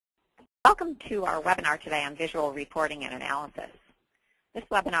Welcome to our webinar today on visual reporting and analysis. This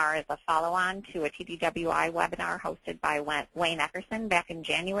webinar is a follow-on to a TDWI webinar hosted by Wayne Eckerson back in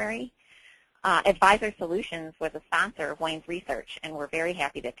January. Advisor Solutions was a sponsor of Wayne's research, and we're very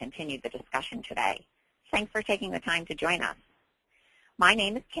happy to continue the discussion today. Thanks for taking the time to join us. My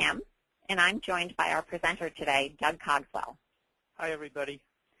name is Kim, and I'm joined by our presenter today, Doug Cogswell. Hi, everybody.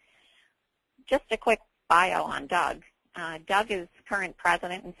 Just a quick bio on Doug. Doug is current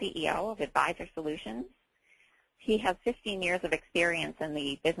president and CEO of Advisor Solutions. He has 15 years of experience in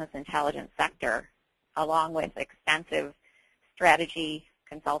the business intelligence sector, along with extensive strategy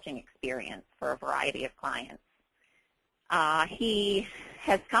consulting experience for a variety of clients. He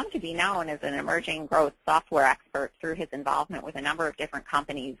has come to be known as an emerging growth software expert through his involvement with a number of different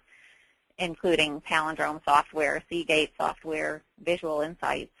companies, including Palindrome Software, Seagate Software, Visual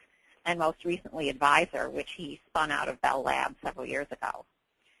Insights, and most recently Advisor, which he spun out of Bell Labs several years ago.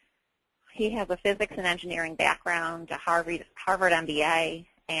 He has a physics and engineering background, a Harvard MBA,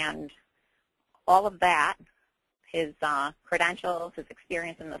 and all of that, his credentials, his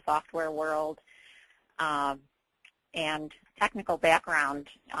experience in the software world, and technical background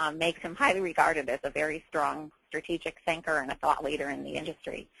makes him highly regarded as a very strong strategic thinker and a thought leader in the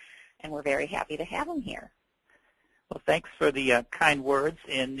industry, and we're very happy to have him here. Well, thanks for the kind words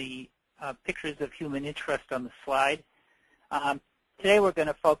and the pictures of human interest on the slide. Today we're going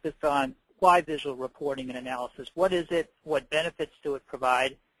to focus on why visual reporting and analysis. What is it? What benefits do it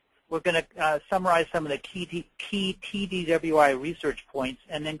provide? We're going to summarize some of the key TDWI research points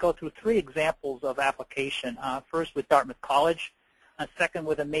and then go through 3 examples of application. First with Dartmouth College, second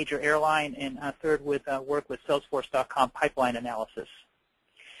with a major airline, and third with work with Salesforce.com pipeline analysis.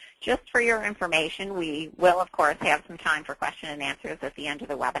 Just for your information, we will, of course, have some time for question and answers at the end of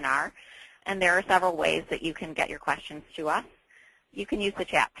the webinar. And there are several ways that you can get your questions to us. You can use the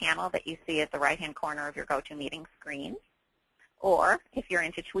chat panel that you see at the right-hand corner of your GoToMeeting screen. Or if you're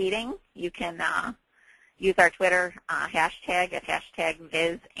into tweeting, you can use our Twitter hashtag at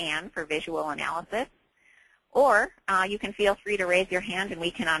 #VisAn for visual analysis. Or you can feel free to raise your hand and we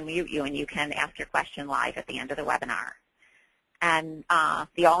can unmute you and you can ask your question live at the end of the webinar. And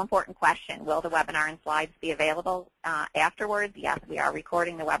the all-important question, will the webinar and slides be available afterwards? Yes, we are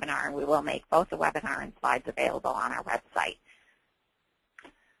recording the webinar, and we will make both the webinar and slides available on our website.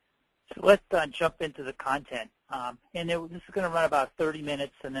 So let's jump into the content. And this is going to run about 30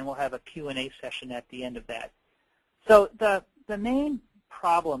 minutes, and then we'll have a Q&A session at the end of that. So the main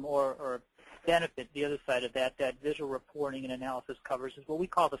problem or benefit, the other side of that visual reporting and analysis covers is what we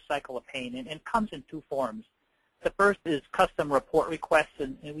call the cycle of pain, and it comes in 2 forms. The first is custom report requests,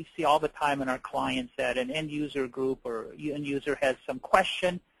 and we see all the time in our clients that an end user group or end user has some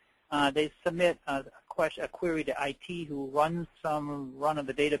question. They submit a query to IT, who runs some run of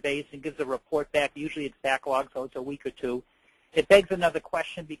the database and gives a report back. Usually it's backlogged, so it's a week or 2. It begs another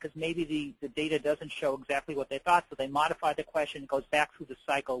question because maybe the data doesn't show exactly what they thought, so they modify the question. It goes back through the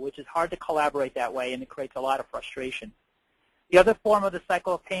cycle, which is hard to collaborate that way, and it creates a lot of frustration. The other form of the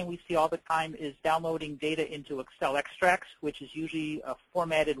cycle of pain we see all the time is downloading data into Excel extracts, which is usually a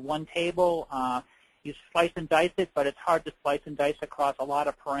formatted one table. You slice and dice it, but it's hard to slice and dice across a lot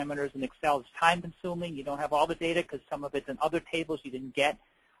of parameters in Excel. It's time-consuming. You don't have all the data because some of it's in other tables you didn't get.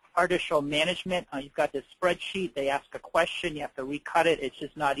 Hard to show management. You've got this spreadsheet. They ask a question. You have to recut it. It's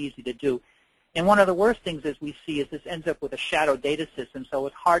just not easy to do. And one of the worst things as we see is this ends up with a shadow data system, so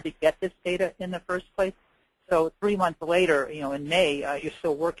it's hard to get this data in the first place. So 3 months later, in May, you're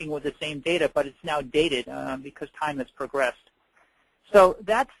still working with the same data, but it's now dated because time has progressed. So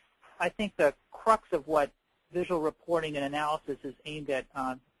that's, I think, the crux of what visual reporting and analysis is aimed at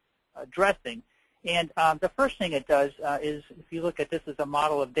addressing. And the first thing it does is, if you look at this as a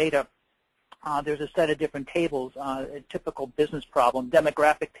model of data, there's a set of different tables, a typical business problem,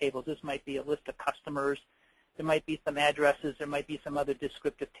 demographic tables. This might be a list of customers. There might be some addresses. There might be some other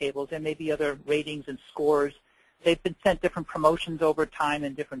descriptive tables. There may be other ratings and scores. They've been sent different promotions over time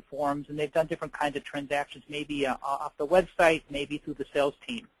in different forms, and they've done different kinds of transactions, maybe off the website, maybe through the sales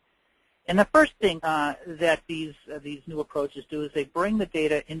team. And the first thing that these new approaches do is they bring the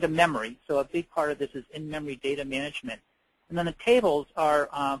data into memory. So a big part of this is in-memory data management. And then the tables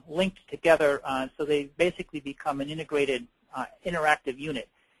are linked together, so they basically become an integrated interactive unit.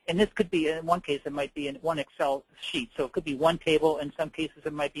 And this could be, in one case, it might be in one Excel sheet. So it could be one table. In some cases,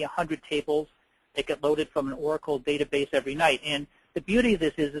 it might be 100 tables. They get loaded from an Oracle database every night. And the beauty of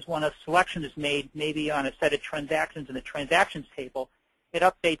this is when a selection is made, maybe on a set of transactions in the transactions table, it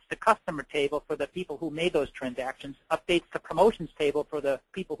updates the customer table for the people who made those transactions, updates the promotions table for the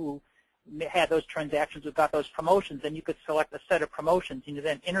people who had those transactions who got those promotions, then you could select a set of promotions, and you're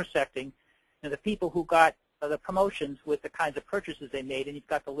then intersecting the people who got the promotions with the kinds of purchases they made, and you've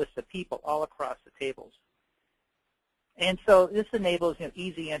got the list of people all across the tables. And so this enables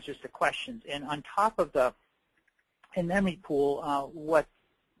easy answers to questions. And on top of the in-memory pool, what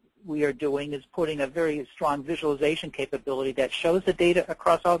we are doing is putting a very strong visualization capability that shows the data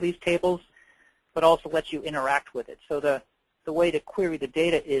across all these tables, but also lets you interact with it. So the way to query the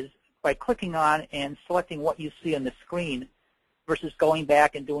data is by clicking on and selecting what you see on the screen versus going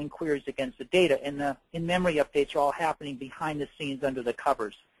back and doing queries against the data. And the in-memory updates are all happening behind the scenes under the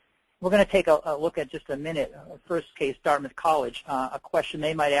covers. We're going to take a look at just a minute. First case, Dartmouth College. A question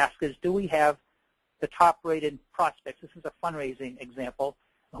they might ask is, do we have the top-rated prospects? This is a fundraising example.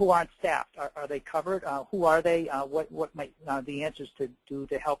 Who aren't staffed? Are they covered? Who are they? What might the answers to do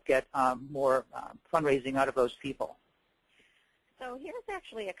to help get more fundraising out of those people? So here's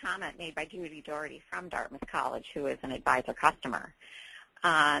actually a comment made by Judy Doherty from Dartmouth College, who is an advisor customer.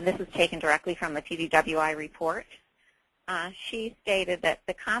 This is taken directly from the TDWI report. She stated that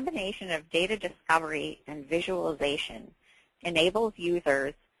the combination of data discovery and visualization enables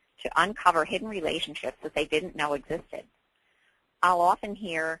users to uncover hidden relationships that they didn't know existed. I'll often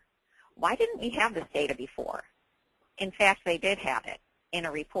hear, why didn't we have this data before? In fact, they did have it in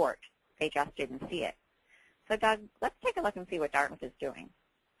a report. They just didn't see it. So Doug, let's take a look and see what Dartmouth is doing.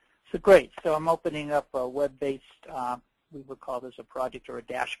 So great. So I'm opening up a web-based, we would call this a project or a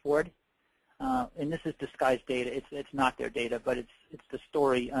dashboard. And this is disguised data. It's not their data, but it's the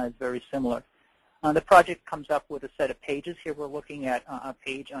story is very similar. The project comes up with a set of pages. Here we're looking at a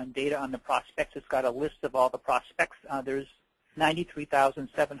page on data on the prospects. It's got a list of all the prospects. There's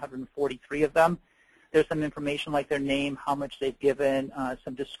 93,743 of them. There's some information like their name, how much they've given,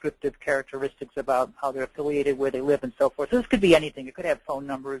 some descriptive characteristics about how they're affiliated, where they live, and so forth. So this could be anything. It could have phone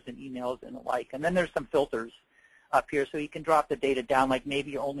numbers and emails and the like. And then there's some filters up here, so you can drop the data down, like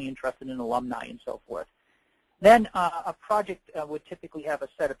maybe you're only interested in alumni and so forth. Then a project would typically have a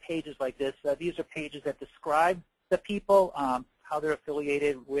set of pages like this. These are pages that describe the people, how they're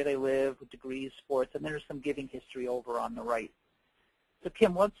affiliated, where they live, degrees, sports, and there's some giving history over on the right. So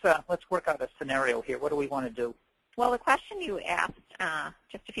Kim, let's work out a scenario here. What do we want to do? Well, the question you asked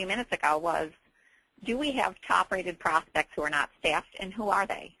just a few minutes ago was, do we have top-rated prospects who are not staffed, and who are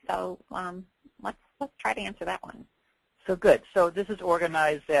they? So let's try to answer that one. So good. So this is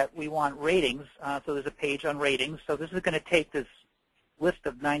organized that we want ratings. So there's a page on ratings. So this is going to take this list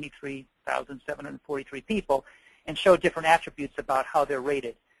of 93,743 people and show different attributes about how they're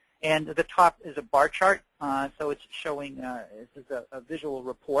rated. And the top is a bar chart. So it's showing, this is a visual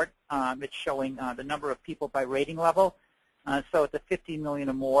report. It's showing the number of people by rating level. So at the 50 million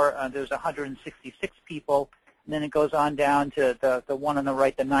or more, there's 166 people. And then it goes on down to the one on the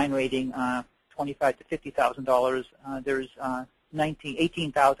right, the 9 rating, $25,000 to $50,000. There's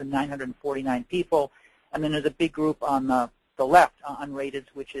 18,949 people. And then there's a big group on the left, unrated,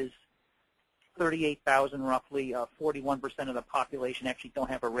 which is 38,000 roughly. 41% of the population actually don't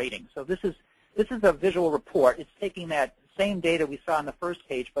have a rating. So this is a visual report. It's taking that same data we saw on the first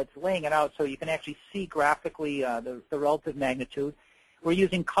page, but it's laying it out so you can actually see graphically the relative magnitude. We're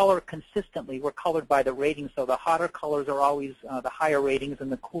using color consistently. We're colored by the ratings, so the hotter colors are always the higher ratings,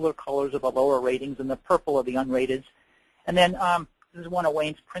 and the cooler colors are the lower ratings, and the purple are the unrated. And then this is one of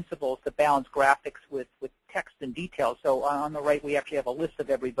Wayne's principles to balance graphics with text and detail. So on the right, we actually have a list of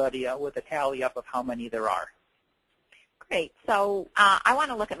everybody with a tally up of how many there are. Great. So I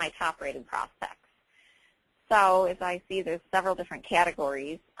want to look at my top-rated prospects. So as I see, there's several different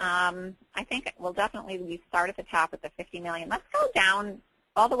categories. I think we'll definitely start at the top with the 50 million. Let's go down,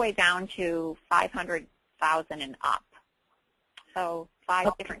 all the way down to 500,000 and up. So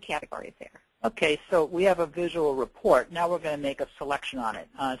 5 different categories there. Okay, so we have a visual report. Now we're going to make a selection on it.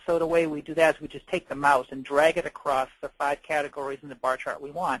 So the way we do that is we just take the mouse and drag it across the 5 categories in the bar chart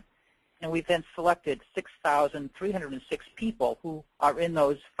we want. And we've then selected 6,306 people who are in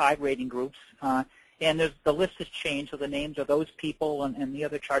those 5 rating groups. And the list has changed, so the names of those people and the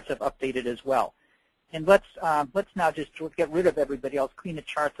other charts have updated as well. And let's now just get rid of everybody else, clean the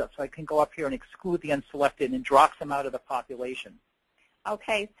charts up, so I can go up here and exclude the unselected and drop them out of the population.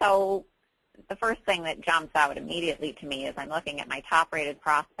 Okay, so the first thing that jumps out immediately to me as I'm looking at my top-rated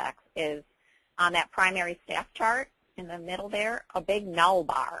prospects is on that primary staff chart in the middle there, a big null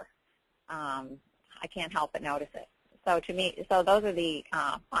bar. I can't help but notice it. So to me, so those are the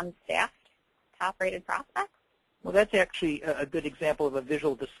unstaffed top-rated prospects? Well, that's actually a good example of a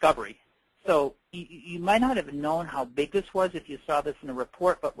visual discovery. So you might not have known how big this was if you saw this in a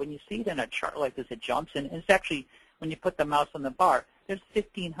report, but when you see it in a chart like this, it jumps. And it's actually when you put the mouse on the bar, there's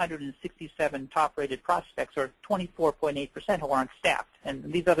 1,567 top-rated prospects, or 24.8%, who aren't staffed.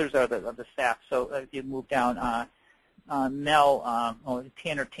 And these others are the staff. So if you move down,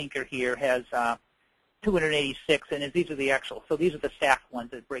 Tanner Tinker here has 286, and these are the actual. So these are the staffed ones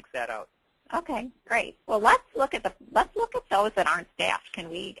that breaks that out. Okay, great. Well, let's look at those that aren't staffed. Can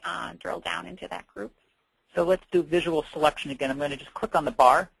we drill down into that group? So let's do visual selection again. I'm going to just click on the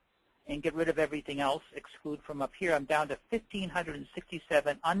bar and get rid of everything else, exclude from up here. I'm down to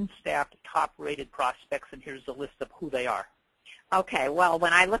 1,567 unstaffed top-rated prospects, and here's the list of who they are. Okay, well,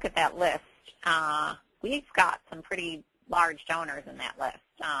 when I look at that list, we've got some pretty large donors in that list.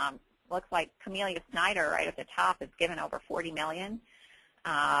 Looks like Camellia Snyder right at the top has given over $40 million.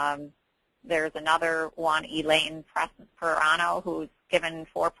 There's another one, Elaine Perano, who's given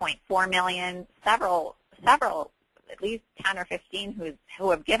 $4.4 million. Several, at least 10 or 15 who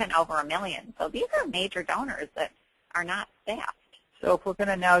have given over $1 million. So these are major donors that are not staffed. So if we're going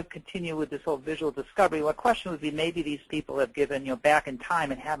to now continue with this whole visual discovery, the question would be maybe these people have given back in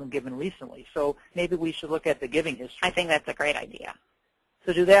time and haven't given recently. So maybe we should look at the giving history. I think that's a great idea.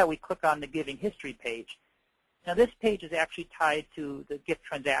 So to do that, we click on the giving history page. Now this page is actually tied to the gift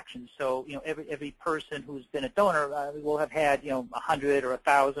transactions. So every person who's been a donor will have had 100 or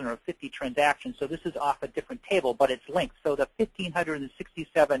 1,000 or 50 transactions. So this is off a different table, but it's linked. So the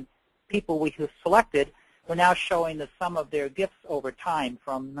 1,567 people we have selected, we're now showing the sum of their gifts over time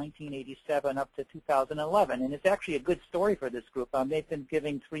from 1987 up to 2011, and it's actually a good story for this group. They've been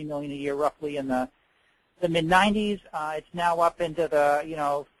giving $3 million a year roughly in the mid-90s. It's now up into the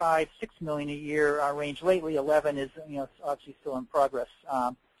 $5, $6 million a year range. Lately, 11 is obviously still in progress.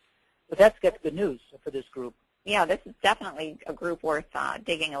 But that's good news for this group. Yeah, this is definitely a group worth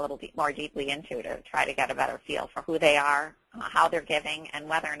digging a little more deeply into to try to get a better feel for who they are, how they're giving, and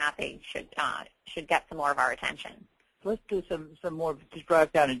whether or not they should get some more of our attention. Let's do some more, just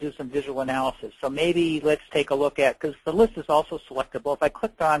drive down and do some visual analysis. So maybe let's take a look at, because the list is also selectable. If I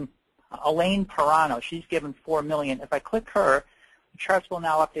clicked on Elaine Perano, she's given $4 million. If I click her, the charts will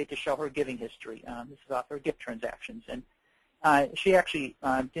now update to show her giving history. This is off her gift transactions. And she actually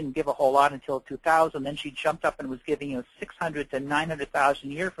didn't give a whole lot until 2000. Then she jumped up and was giving 600 to 900,000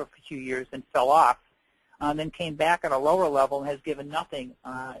 a year for a few years and fell off. Then came back at a lower level and has given nothing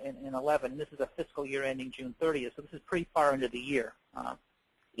in 11. This is a fiscal year ending June 30th, so this is pretty far into the year.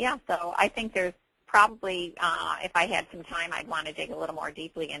 Yeah, so I think there's probably, if I had some time, I'd want to dig a little more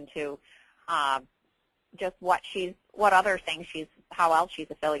deeply into just what other things how else she's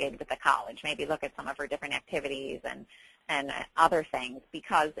affiliated with the college. Maybe look at some of her different activities and other things,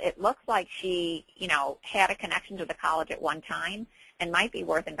 because it looks like she, had a connection to the college at one time and might be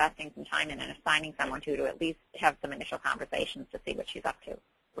worth investing some time in and assigning someone to at least have some initial conversations to see what she's up to.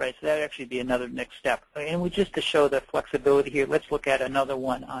 Right, so that would actually be another next step. And just to show the flexibility here, let's look at another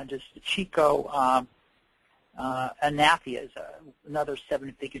one. Just Chico Anathia is another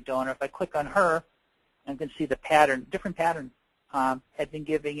seven-figure donor. If I click on her, I can see the pattern, different pattern. Had been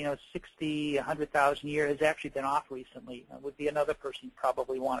giving, 60, 100,000 a year, has actually been off recently. Would be another person you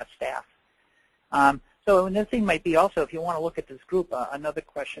probably want to staff. So another thing might be also, if you want to look at this group, another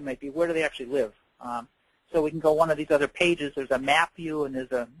question might be, where do they actually live? So we can go one of these other pages. There's a map view, and you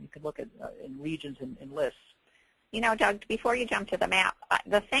can look at in regions and lists. Doug, before you jump to the map,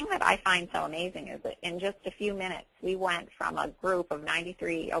 the thing that I find so amazing is that in just a few minutes, we went from a group of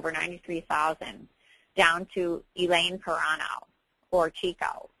over 93,000 down to Elaine Perano or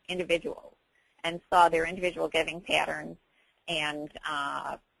Chico, individuals, and saw their individual giving patterns and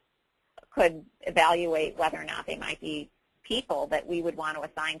could evaluate whether or not they might be people that we would want to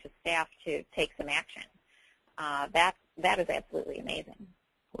assign to staff to take some action. That is absolutely amazing.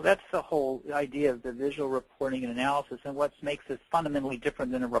 Well, that's the whole idea of the visual reporting and analysis, and what makes this fundamentally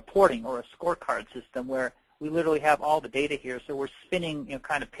different than a reporting or a scorecard system where we literally have all the data here. So we're spinning,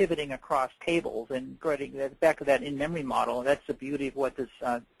 kind of pivoting across tables and getting back to that in-memory model. That's the beauty of what this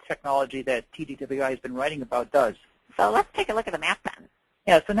technology that TDWI has been writing about does. So let's take a look at the map then.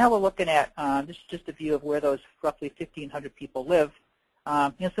 Yeah, so now we're looking at just a view of where those roughly 1,500 people live.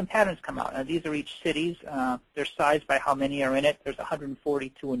 Some patterns come out. Now, these are each cities. They're sized by how many are in it. There's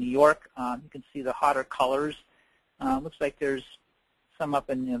 142 in New York. You can see the hotter colors. Looks like there's some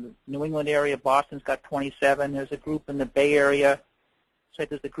up in the New England area. Boston's got 27. There's a group in the Bay Area. Looks like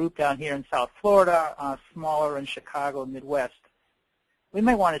there's a group down here in South Florida, smaller in Chicago, Midwest. We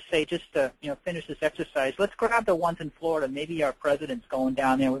might want to say, just to finish this exercise, let's grab the ones in Florida. Maybe our president's going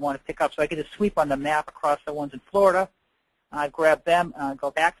down there. We want to pick up. So I get a sweep on the map across the ones in Florida. I grab them,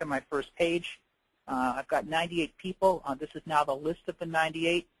 go back to my first page. I've got 98 people. This is now the list of the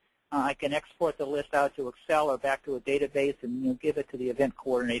 98. I can export the list out to Excel or back to a database and give it to the event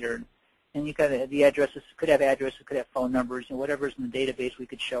coordinator. And you got the addresses, could have addresses, could have phone numbers, whatever's in the database we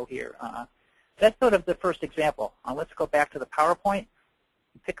could show here. That's sort of the first example. Let's go back to the PowerPoint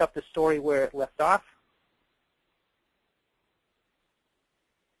and pick up the story where it left off.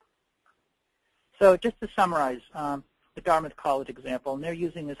 So just to summarize, the Dartmouth College example, and they're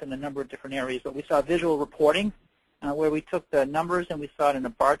using this in a number of different areas, but we saw visual reporting, where we took the numbers and we saw it in a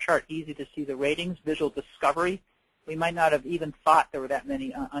bar chart, easy to see the ratings. Visual discovery, we might not have even thought there were that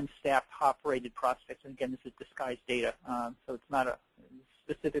many unstaffed, top-rated prospects. And again, this is disguised data, so it's not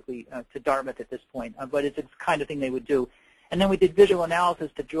specifically to Dartmouth at this point, but it's the kind of thing they would do. And then we did visual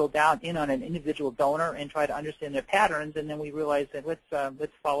analysis to drill down in on an individual donor and try to understand their patterns, and then we realized that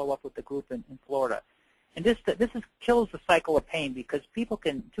let's follow up with the group in Florida. And this kills the cycle of pain, because two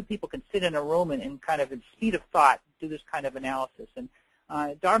people can sit in a room and kind of in speed of thought do this kind of analysis. And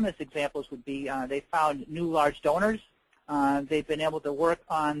Dartmouth's examples would be they found new large donors. They've been able to work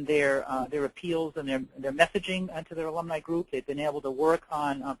on their appeals and their messaging to their alumni group. They've been able to work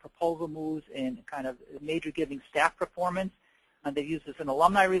on proposal moves and kind of major giving staff performance. They've used this in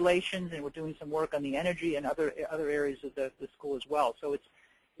alumni relations, and we're doing some work on the energy and other areas of the school as well. So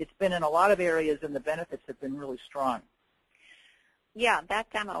it's been in a lot of areas, and the benefits have been really strong. Yeah, that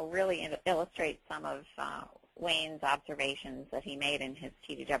demo really illustrates some of Wayne's observations that he made in his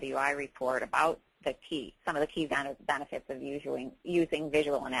TDWI report about some of the key benefits of using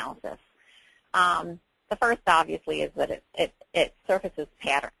visual analysis. The first, obviously, is that it surfaces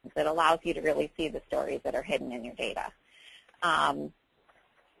patterns. It allows you to really see the stories that are hidden in your data.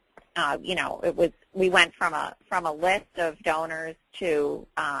 We went from a list of donors to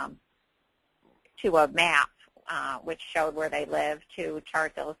a map which showed where they lived, to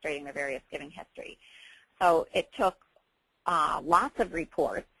charts illustrating their various giving history. So it took lots of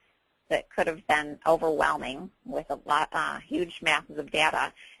reports that could have been overwhelming with huge masses of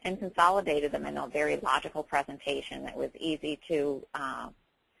data, and consolidated them in a very logical presentation that was easy to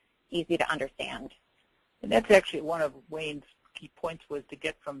understand. And that's actually one of Wayne's key points, was to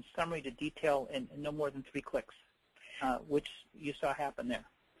get from summary to detail in no more than 3 clicks, which you saw happen there.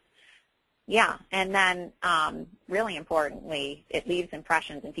 Yeah, and then really importantly, it leaves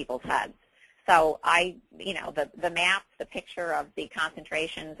impressions in people's heads. So the map, the picture of the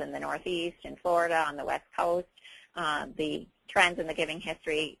concentrations in the Northeast, in Florida, on the West Coast, the trends in the giving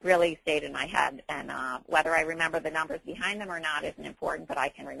history really stayed in my head. And whether I remember the numbers behind them or not isn't important, but I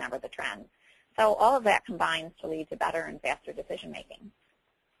can remember the trends. So all of that combines to lead to better and faster decision making.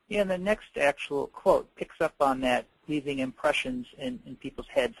 Yeah, and the next actual quote picks up on that, leaving impressions in people's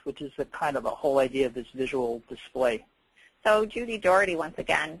heads, which is the kind of a whole idea of this visual display. So Judy Doherty once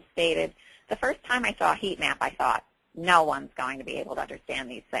again stated, "The first time I saw a heat map, I thought, no one's going to be able to understand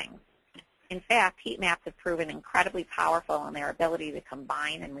these things. In fact, heat maps have proven incredibly powerful in their ability to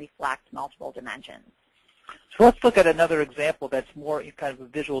combine and reflect multiple dimensions." So let's look at another example that's more kind of a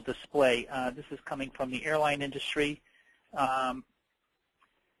visual display. This is coming from the airline industry.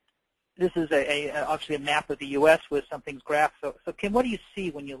 This is obviously a map of the U.S. with something's graphed. So Kim, what do you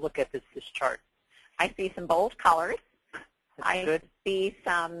see when you look at this chart? I see some bold colors. Good. See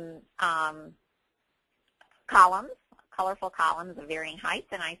some columns, colorful columns of varying heights,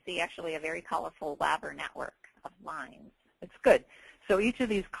 and I see actually a very colorful web or network of lines. It's good. So each of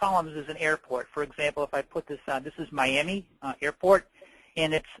these columns is an airport. For example, if I put this on, this is Miami Airport,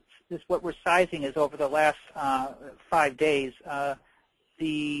 and what we're sizing is over the last 5 days,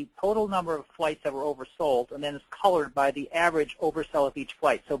 the total number of flights that were oversold, and then it's colored by the average oversell of each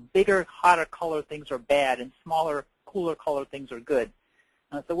flight. So bigger, hotter color things are bad, and smaller, cooler color things are good.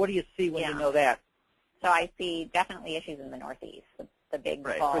 So what do you see when you know that? So I see definitely issues in the Northeast, the big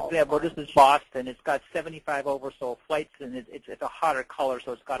fall. For example, this is Boston. It's got 75 oversold flights, and it's a hotter color,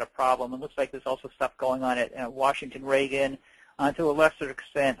 so it's got a problem. It looks like there's also stuff going on at Washington Reagan, to a lesser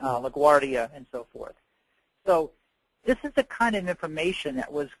extent, LaGuardia, and so forth. So this is the kind of information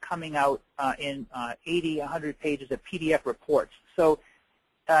that was coming out in 80, 100 pages of PDF reports. So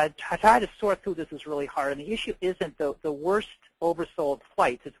to try to sort through this is really hard. And the issue isn't the worst oversold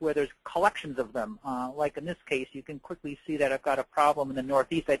flights. It's where there's collections of them. Like in this case, you can quickly see that I've got a problem in the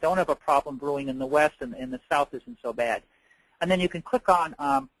Northeast. I don't have a problem brewing in the West, and the South isn't so bad. And then you can click on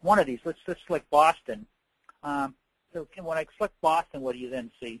one of these. Let's just select Boston. So when I select Boston, what do you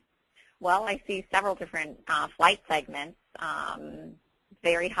then see? Well, I see several different flight segments,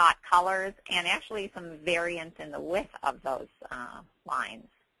 very hot colors, and actually some variance in the width of those lines.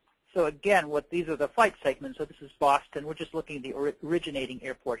 So again, these are the flight segments. So this is Boston. We're just looking at the originating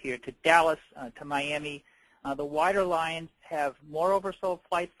airport here, to Dallas, to Miami, The wider lines have more oversold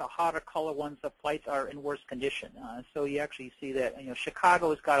flights. The hotter color ones, the flights are in worse condition. So you actually see that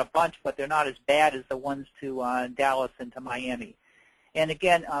Chicago's got a bunch, but they're not as bad as the ones to Dallas and to Miami. And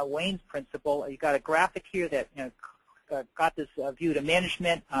again, Wayne's principle, you got a graphic here that got this view to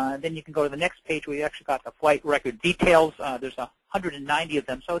management. Then you can go to the next page where you actually got the flight record details. There's 190 of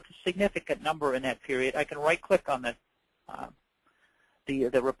them, so it's a significant number in that period. I can right-click on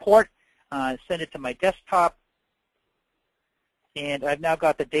the report, send it to my desktop, and I've now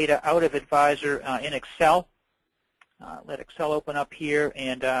got the data out of Advisor in Excel. Let Excel open up here,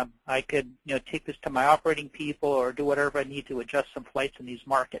 and I could take this to my operating people or do whatever I need to adjust some flights in these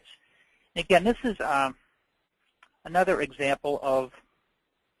markets. And again, this is another example of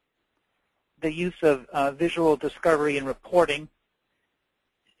the use of visual discovery and reporting,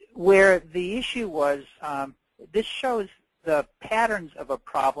 where the issue was this shows the patterns of a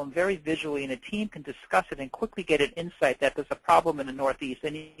problem very visually, and a team can discuss it and quickly get an insight that there's a problem in the Northeast.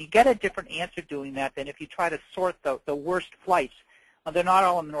 And you get a different answer doing that than if you try to sort the worst flights. They're not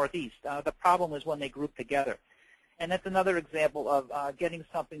all in the Northeast. The problem is when they group together. And that's another example of getting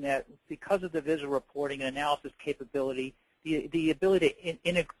something that, because of the visual reporting and analysis capability, the ability to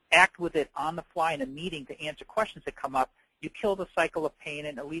interact with it on the fly in a meeting to answer questions that come up, you kill the cycle of pain,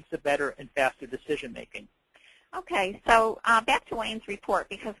 and it leads to better and faster decision making. Okay, so back to Wayne's report,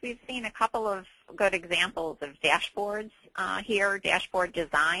 because we've seen a couple of good examples of dashboards here, dashboard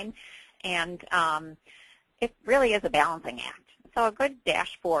design, and it really is a balancing act. So a good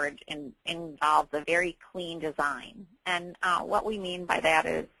dashboard involves a very clean design, and what we mean by that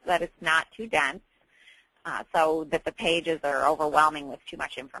is that it's not too dense, so that the pages are overwhelming with too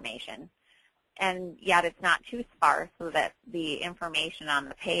much information, and yet it's not too sparse so that the information on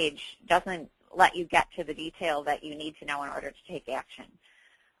the page doesn't let you get to the detail that you need to know in order to take action.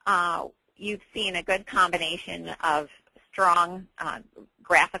 You've seen a good combination of strong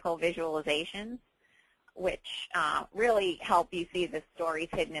graphical visualizations, which really help you see the stories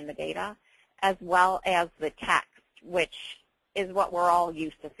hidden in the data, as well as the text, which is what we're all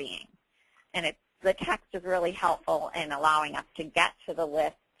used to seeing. And the text is really helpful in allowing us to get to the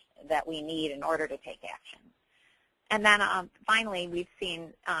list that we need in order to take action. And then finally, we've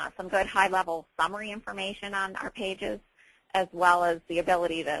seen some good high-level summary information on our pages, as well as the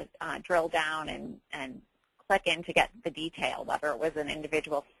ability to drill down and click in to get the detail, whether it was an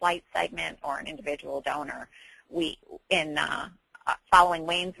individual flight segment or an individual donor. Following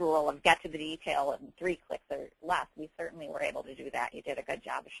Wayne's rule of get to the detail in 3 clicks or less, we certainly were able to do that. You did a good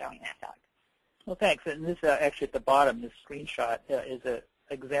job of showing that, Doug. Well, thanks. And this actually at the bottom, this screenshot is an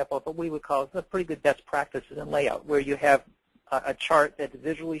example of what we would call a pretty good best practices in layout, where you have a chart that's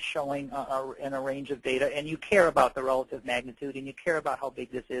visually showing in a range of data, and you care about the relative magnitude, and you care about how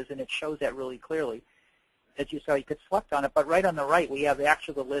big this is, and it shows that really clearly. As you saw, you could select on it, but right on the right, we have the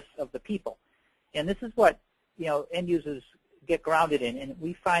actual list of the people. And this is what end users get grounded in, and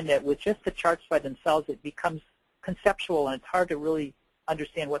we find that with just the charts by themselves, it becomes conceptual, and it's hard to really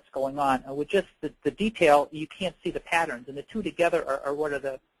understand what's going on. And with just the detail, you can't see the patterns, and the two together are what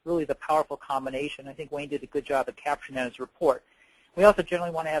are really the powerful combination. I think Wayne did a good job of capturing that in his report. We also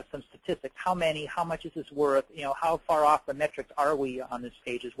generally want to have some statistics. How many? How much is this worth? How far off the metrics are we on this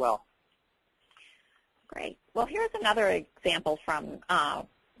page as well? Great. Well, here's another example from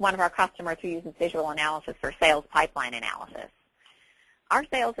one of our customers who uses visual analysis for sales pipeline analysis. Our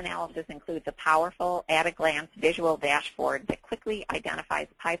sales analysis includes a powerful, at-a-glance visual dashboard that quickly identifies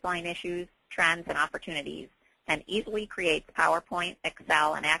pipeline issues, trends, and opportunities, and easily creates PowerPoint,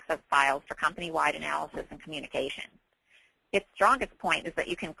 Excel, and Access files for company-wide analysis and communication. Its strongest point is that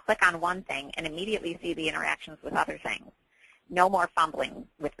you can click on one thing and immediately see the interactions with other things. No more fumbling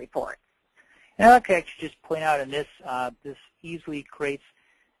with reports. And I'd like to actually just point out in this, this easily creates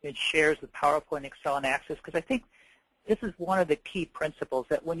and shares with PowerPoint, Excel, and Access, because I think this is one of the key principles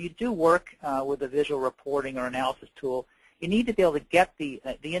that when you do work with a visual reporting or analysis tool, you need to be able to get the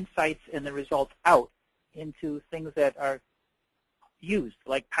insights and the results out into things that are used,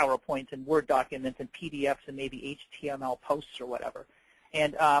 like PowerPoint and Word documents and PDFs and maybe HTML posts or whatever.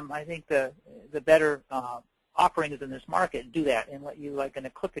 And I think the better offerings in this market do that and let you, like in a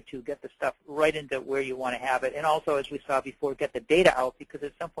click or two, get the stuff right into where you want to have it. And also, as we saw before, get the data out, because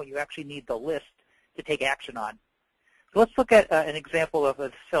at some point you actually need the list to take action on. So let's look at an example of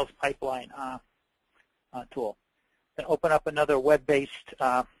a sales pipeline tool. And open up another web-based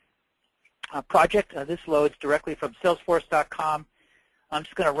project. This loads directly from Salesforce.com. I'm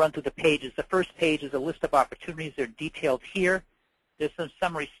just going to run through the pages. The first page is a list of opportunities. They're detailed here. There's some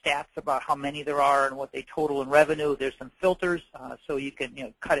summary stats about how many there are and what they total in revenue. There's some filters, so you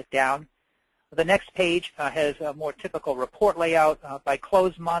can cut it down. The next page has a more typical report layout by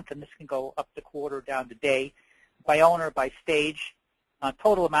close month, and this can go up to quarter, down to day, by owner, by stage,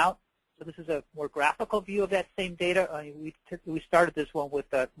 total amount. So this is a more graphical view of that same data. We started this one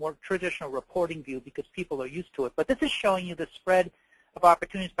with a more traditional reporting view because people are used to it. But this is showing you the spread of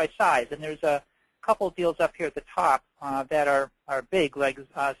opportunities by size. And there's a couple of deals up here at the top that are big, like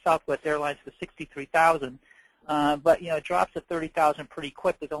Southwest Airlines for $63,000. But it drops to $30,000 pretty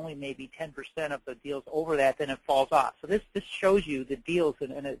quick with only maybe 10% of the deals over that, then it falls off. So this shows you the deals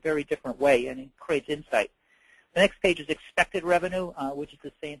in a very different way, and it creates insight. The next page is expected revenue, which is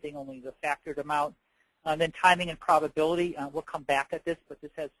the same thing, only the factored amount. Then timing and probability. We'll come back at this, but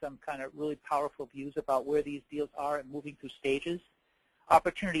this has some kind of really powerful views about where these deals are and moving through stages.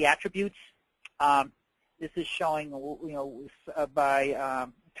 Opportunity attributes. This is showing, by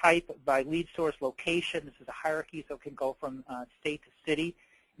type, by lead source location. This is a hierarchy, so it can go from state to city.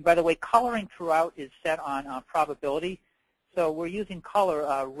 And by the way, coloring throughout is set on probability. So we're using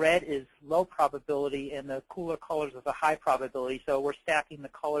color. Red is low probability, and the cooler colors are the high probability. So we're stacking the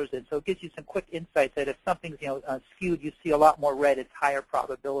colors in. So it gives you some quick insights that if something's skewed, you see a lot more red. It's higher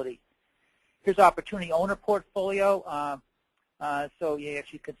probability. Here's opportunity owner portfolio. So as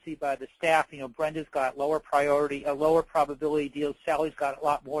you can see by the staff, Brenda's got lower priority, lower probability deals. Sally's got a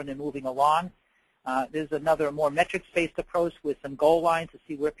lot more, and they're moving along. There's another more metrics-based approach with some goal lines to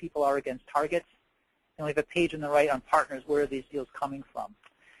see where people are against targets. And we have a page on the right on partners. Where are these deals coming from?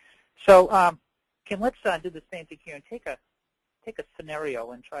 So let's do the same thing here and take a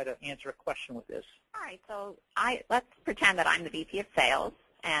scenario and try to answer a question with this. All right. So let's pretend that I'm the VP of Sales,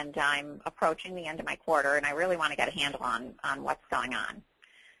 and I'm approaching the end of my quarter, and I really want to get a handle on what's going on.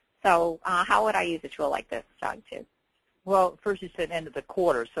 So how would I use a tool like this, Doug, too? Well, first you said end of the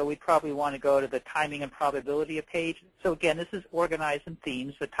quarter, so we probably want to go to the timing and probability page. So again, this is organized in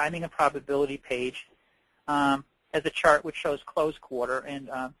themes. The timing and probability page has a chart which shows close quarter, and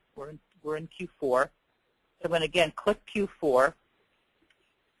we're in Q4. So I'm going to, again, click Q4,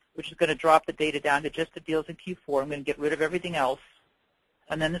 which is going to drop the data down to just the deals in Q4. I'm going to get rid of everything else.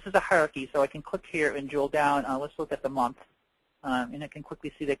 And then this is a hierarchy, so I can click here and drill down. Let's look at the month. And I can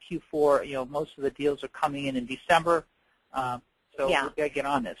quickly see that Q4, most of the deals are coming in December. So yeah. We've got to get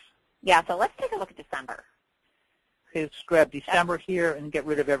on this. Yeah, so let's take a look at December. Okay, let's grab December here and get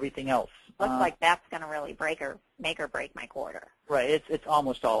rid of everything else. Looks like that's going to really make or break my quarter. Right, it's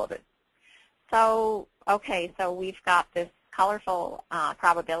almost all of it. So, okay, so we've got this colorful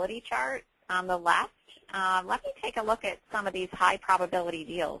probability chart on the left. Let me take a look at some of these high probability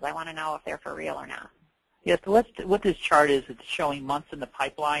deals. I want to know if they're for real or not. Yeah, so what this chart is, it's showing months in the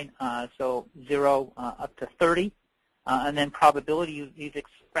pipeline, so 0 up to 30. And then probability, you'd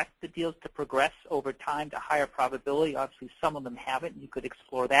expect the deals to progress over time to higher probability. Obviously, some of them haven't, and you could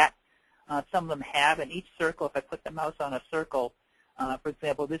explore that. Some of them have, and each circle, if I put the mouse on a circle, for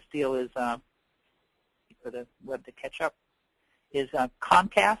example, this deal is, for the web to catch up, is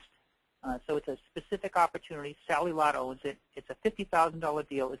Comcast. So it's a specific opportunity. Sally Lott owns it. It's a $50,000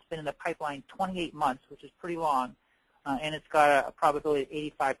 deal. It's been in the pipeline 28 months, which is pretty long, and it's got a probability of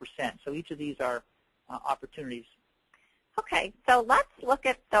 85%. So each of these are opportunities. Okay, so let's look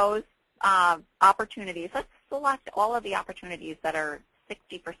at those opportunities. Let's select all of the opportunities that are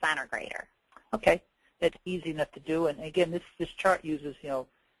 60% or greater. Okay, that's easy enough to do. And again, this chart uses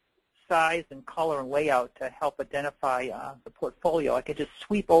size and color and layout to help identify the portfolio. I could just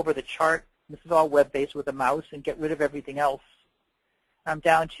sweep over the chart. This is all web-based with a mouse and get rid of everything else. I'm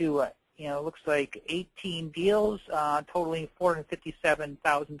down to it looks like 18 deals totaling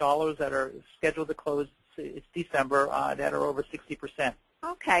 $457,000 that are scheduled to close. It's December that are over 60%.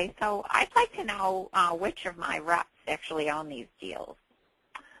 Okay, so I'd like to know which of my reps actually own these deals.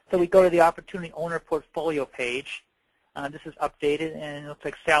 So we go to the Opportunity Owner Portfolio page. This is updated, and it looks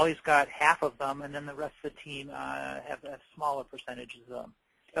like Sally's got half of them, and then the rest of the team have smaller percentages of them.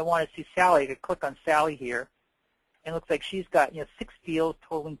 If I want to see Sally, I could click on Sally here. And it looks like she's got 6 deals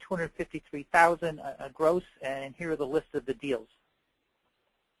totaling $253,000 gross, and here are the list of the deals.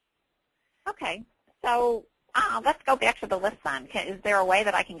 Okay. So let's go back to the list then. Is there a way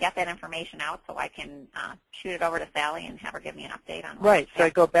that I can get that information out so I can shoot it over to Sally and have her give me an update on what? Right. So I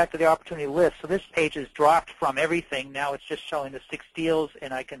go back to the opportunity list. So this page is dropped from everything. Now it's just showing the 6 deals,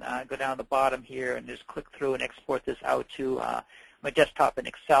 and I can go down the bottom here and just click through and export this out to my desktop in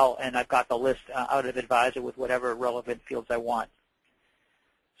Excel, and I've got the list out of Advisor with whatever relevant fields I want.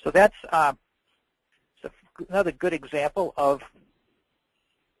 So that's another good example of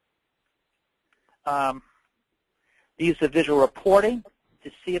the use of visual reporting.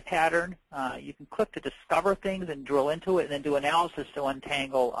 to see a pattern. You can click to discover things and drill into it, and then do analysis to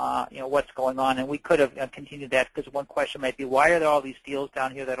untangle what's going on. And we could have continued that, because one question might be, why are there all these deals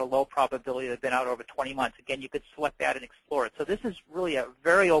down here that are low probability that have been out over 20 months? Again, you could select that and explore it. So this is really a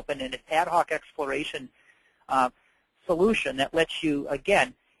very open and ad hoc exploration solution that lets you,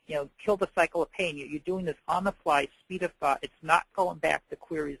 again, kill the cycle of pain. You're doing this on the fly, speed of thought. It's not going back to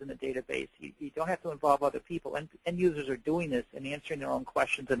queries in the database. You don't have to involve other people. And end users are doing this and answering their own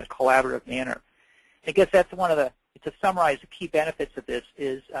questions in a collaborative manner. I guess that's one of the, to summarize the key benefits of this,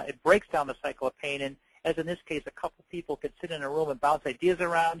 is it breaks down the cycle of pain. And as in this case, a couple people could sit in a room and bounce ideas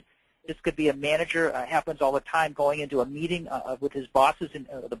around. This could be a manager, happens all the time, going into a meeting with his bosses and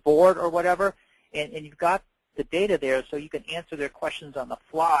the board or whatever, and you've got the data there, so you can answer their questions on the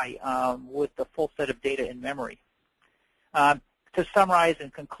fly with the full set of data in memory. To summarize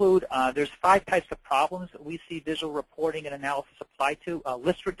and conclude, there's 5 types of problems that we see visual reporting and analysis apply to.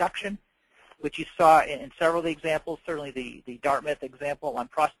 List reduction, which you saw in several of the examples. Certainly the Dartmouth example on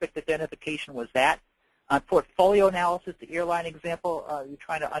prospect identification was that. Portfolio analysis, the airline example, you're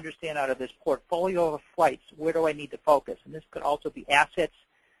trying to understand out of this portfolio of flights, where do I need to focus? And this could also be assets,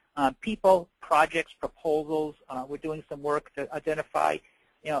 people, projects, proposals. We're doing some work to identify,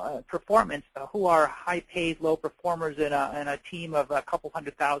 performance. Who are high-paid, low performers in a team of a couple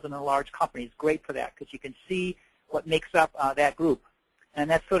 100,000 in large companies? Great for that, because you can see what makes up that group. And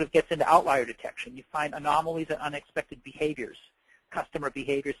that sort of gets into outlier detection. You find anomalies and unexpected behaviors, customer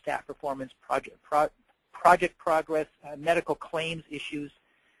behavior, staff performance, project progress, medical claims issues.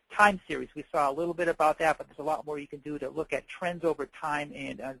 Time series, we saw a little bit about that, but there's a lot more you can do to look at trends over time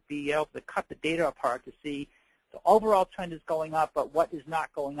and be able to cut the data apart to see the overall trend is going up, but what is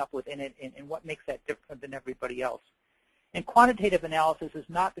not going up within it, and what makes that different than everybody else. And quantitative analysis has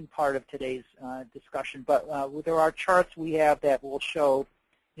not been part of today's discussion, but there are charts we have that will show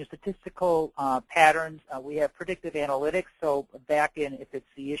statistical patterns. We have predictive analytics, so back in, if it's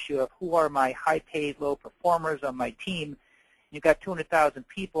the issue of who are my high-paid, low performers on my team, you've got 200,000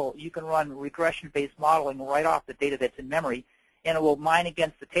 people, you can run regression-based modeling right off the data that's in memory, and it will mine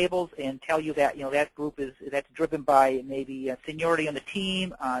against the tables and tell you that that group that's driven by maybe seniority on the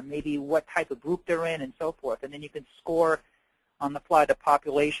team, maybe what type of group they're in, and so forth. And then you can score on the fly the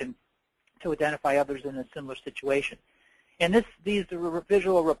population to identify others in a similar situation. And these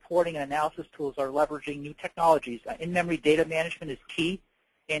visual reporting and analysis tools are leveraging new technologies. In-memory data management is key.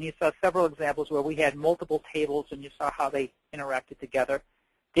 And you saw several examples where we had multiple tables, and you saw how they interacted together.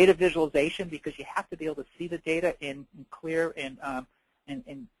 Data visualization, because you have to be able to see the data in clear and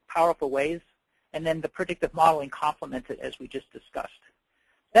in powerful ways. And then the predictive modeling complements it, as we just discussed.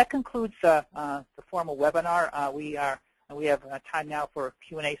 That concludes the formal webinar. We have time now for a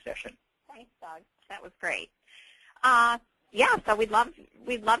Q&A session. Thanks, Doug. That was great. Yeah, so we'd love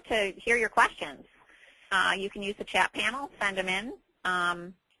to hear your questions. You can use the chat panel, send them in.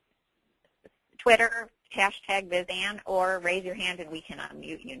 Twitter, #VizAnn, or raise your hand and we can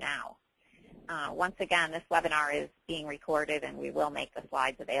unmute you now. Once again, this webinar is being recorded, and we will make the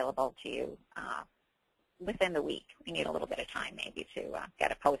slides available to you within the week. We need a little bit of time maybe to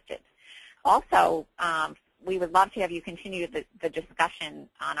get it posted. Also, we would love to have you continue the discussion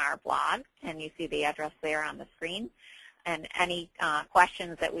on our blog, and you see the address there on the screen. And any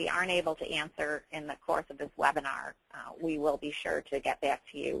questions that we aren't able to answer in the course of this webinar, we will be sure to get back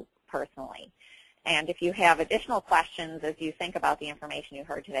to you personally. And if you have additional questions as you think about the information you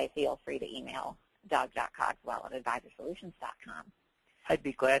heard today, feel free to email doug.cogswell@advisorsolutions.com. I'd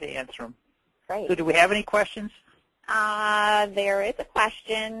be glad to answer them. Great. So do we have any questions? There is a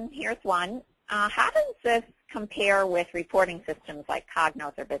question. Here's one. How does this compare with reporting systems like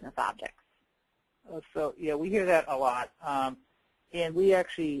Cognos or Business Objects? So, yeah, we hear that a lot. And we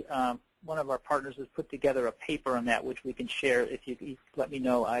actually, one of our partners has put together a paper on that, which we can share. If you let me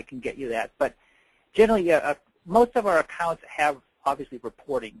know, I can get you that. But generally, most of our accounts have, obviously,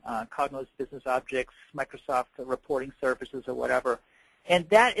 reporting, Cognos Business Objects, Microsoft reporting services, or whatever. And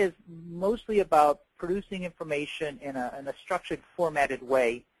that is mostly about producing information in a structured, formatted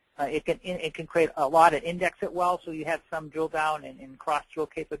way. It can create a lot and index it well, so you have some drill down and cross-drill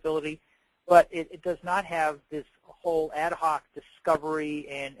capability. But it does not have this whole ad hoc discovery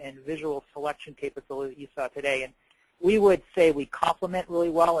and visual selection capability that you saw today. And we would say we complement really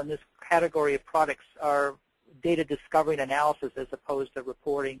well, and this category of products are data discovery and analysis as opposed to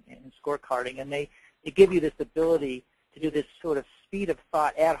reporting and scorecarding. And they give you this ability to do this sort of speed of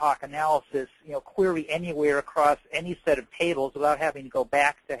thought ad hoc analysis, query anywhere across any set of tables without having to go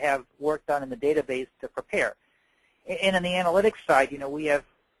back to have work done in the database to prepare. And on the analytics side, we have,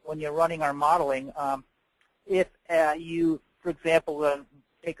 when you're running our modeling, if you for example,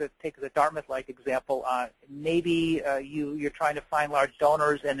 take the Dartmouth-like example. Maybe you're trying to find large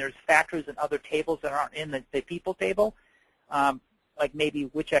donors, and there's factors in other tables that aren't in the people table, like maybe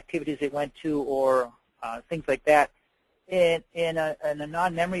which activities they went to or things like that. In a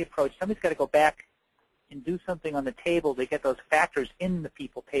non-memory approach, somebody's got to go back and do something on the table to get those factors in the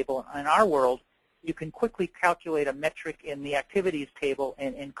people table. In our world, you can quickly calculate a metric in the activities table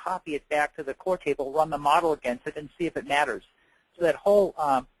and copy it back to the core table, run the model against it, and see if it matters. So that whole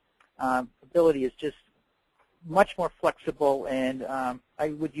ability is just much more flexible, and I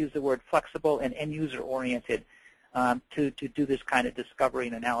would use the word flexible and end-user oriented to do this kind of discovery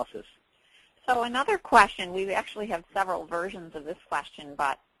and analysis. So another question, we actually have several versions of this question,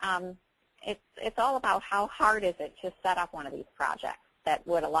 but it's all about how hard is it to set up one of these projects that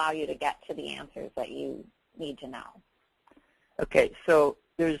would allow you to get to the answers that you need to know. Okay, so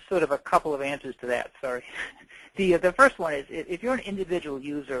there's sort of a couple of answers to that. Sorry. The first one is if you're an individual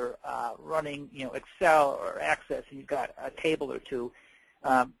user running, Excel or Access, and you've got a table or two,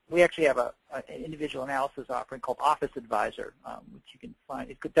 we actually have an individual analysis offering called Office Advisor, which you can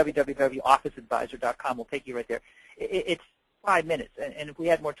find. It's www.officeadvisor.com. Will take you right there. It's 5 minutes, and if we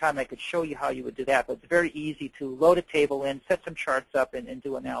had more time, I could show you how you would do that. But it's very easy to load a table in, set some charts up, and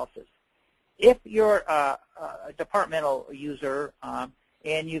do analysis. If you're a departmental user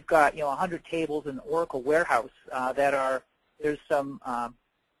and you've got 100 tables in Oracle Warehouse there's some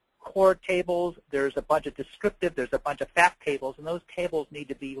core tables, there's a bunch of descriptive, there's a bunch of fact tables, and those tables need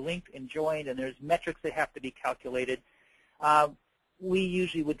to be linked and joined, and there's metrics that have to be calculated. We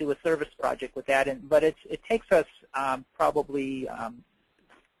usually would do a service project with that, but it takes us probably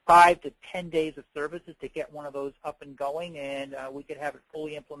 5 to 10 days of services to get one of those up and going, and we could have it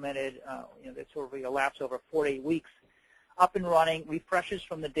fully implemented. That sort of elapse over 4 to 8 weeks, up and running. Refreshes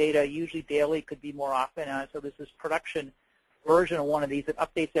from the data, usually daily, could be more often. So there's this production version of one of these that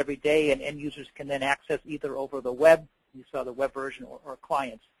updates every day, and end users can then access either over the web, you saw the web version, or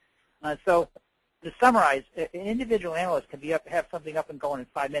clients. So to summarize, an individual analyst can have something up and going in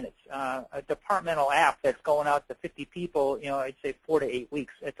 5 minutes. A departmental app that's going out to 50 people, I'd say 4 to 8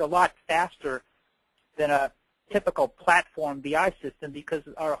 weeks. It's a lot faster than a typical platform BI system because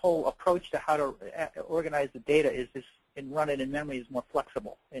our whole approach to how to organize the data is this, and run it in memory is more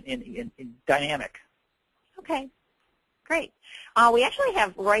flexible and dynamic. Okay, great. We actually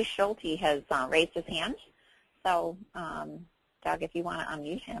have Roy Schulte has raised his hand. So, Doug, if you want to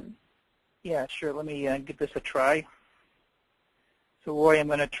unmute him. Yeah, sure. Let me give this a try. So, Roy, I'm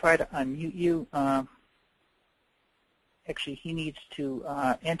going to try to unmute you. Actually, he needs to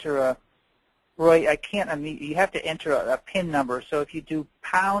enter a Roy, I can't unmute you. You have to enter a PIN number. So if you do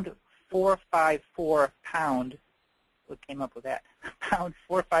 #454#, what came up with that?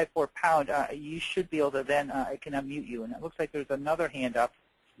 #454#, you should be able to then, I can unmute you. And it looks like there's another hand up.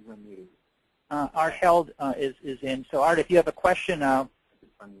 Art Held is in. So, Art, if you have a question.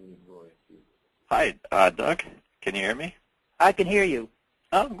 Hi, Doug. Can you hear me? I can hear you.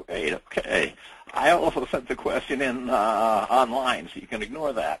 Oh, great. Okay. I also sent the question in online, so you can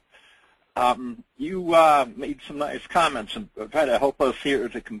ignore that. You made some nice comments and try to help us here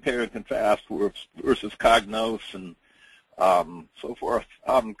to compare and contrast versus Cognos and so forth.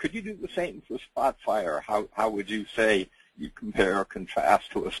 Could you do the same for Spotfire? How would you say you compare or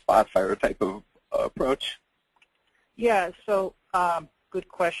contrast to a Spotfire type of approach? Yeah, so good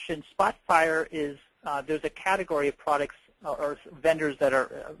question. Spotfire is, there's a category of products or vendors that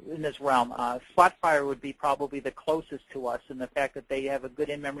are in this realm. Spotfire would be probably the closest to us in the fact that they have a good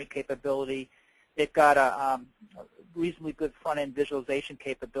in-memory capability. They've got a reasonably good front-end visualization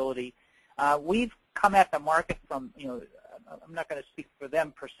capability. We've come at the market from, I'm not going to speak for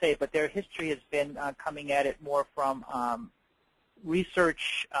them per se, but their history has been coming at it more from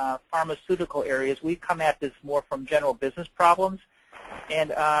research, pharmaceutical areas. We've come at this more from general business problems.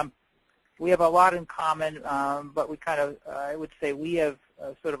 And we have a lot in common, but we kind of, I would say we have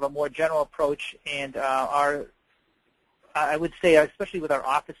sort of a more general approach, and I would say, especially with our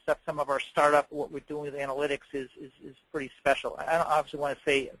office stuff, some of our startup, what we're doing with analytics is pretty special. I don't obviously want to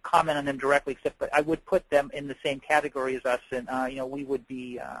say comment on them directly, except but I would put them in the same category as us, and we would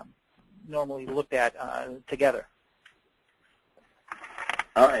be normally looked at together.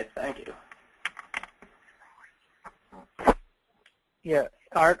 All right, thank you. Yeah,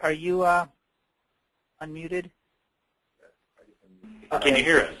 Art, are you unmuted? Can you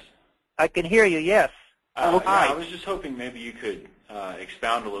hear us? I can hear you, yes. Yeah, I was just hoping maybe you could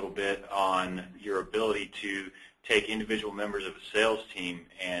expound a little bit on your ability to take individual members of a sales team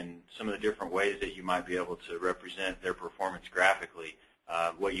and some of the different ways that you might be able to represent their performance graphically.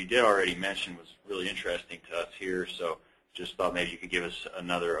 What you did already mention was really interesting to us here, so just thought maybe you could give us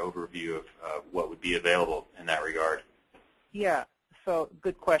another overview of what would be available in that regard. Yeah, so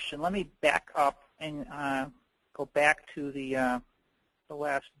good question. Let me back up and go back to the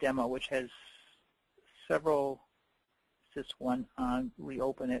last demo, which has several. This one,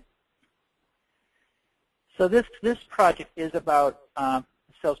 reopen it. So this project is about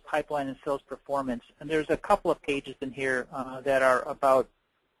sales pipeline and sales performance, and there's a couple of pages in here that are about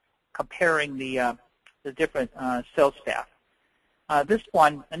comparing the different sales staff. This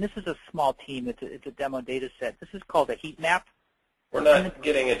one, and this is a small team, it's a demo data set. This is called a heat map. We're not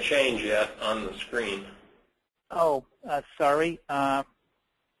getting a change yet on the screen. Oh, sorry.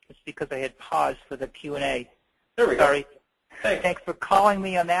 It's because I had paused for the Q&A. There we go. Sorry. Thanks for calling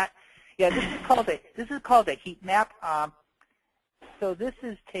me on that. Yeah, this is called a heat map. So this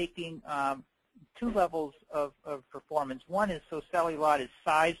is taking two levels of performance. One is, so Sally Lott is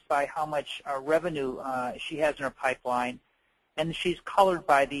sized by how much revenue she has in her pipeline, and she's colored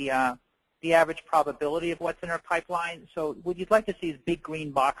by the average probability of what's in her pipeline. So what you'd like to see is big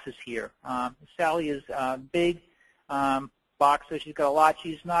green boxes here. Sally is big box, so she's got a lot.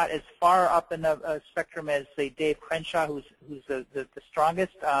 She's not as far up in the spectrum as, say, Dave Crenshaw, who's the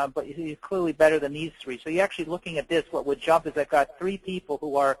strongest, but he's clearly better than these three. So you're actually looking at this, what would jump is I've got three people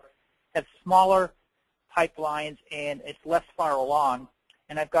who have smaller pipelines and it's less far along,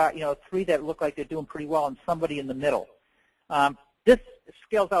 and I've got three that look like they're doing pretty well and somebody in the middle. This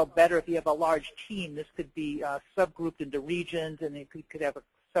scales out better if you have a large team. This could be subgrouped into regions, and you could have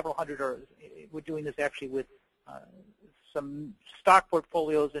several hundred, or we're doing this actually with some stock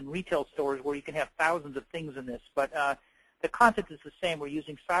portfolios in retail stores where you can have thousands of things in this. But the concept is the same. We're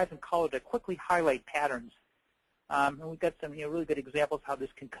using size and color to quickly highlight patterns. And we've got some really good examples how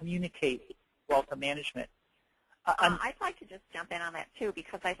this can communicate well to management. I'd like to just jump in on that too,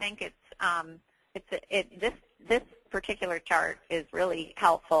 because I think this particular chart is really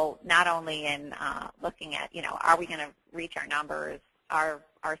helpful not only in looking at are we going to reach our numbers, our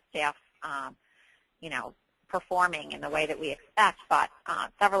staff performing in the way that we expect, but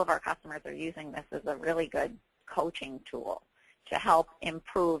several of our customers are using this as a really good coaching tool to help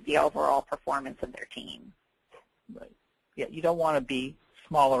improve the overall performance of their team. Right. Yeah, you don't want to be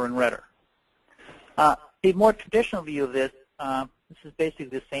smaller and redder. The more traditional view of this, this is basically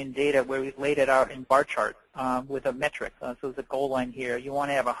the same data where we've laid it out in bar chart with a metric. So there's a goal line here. You want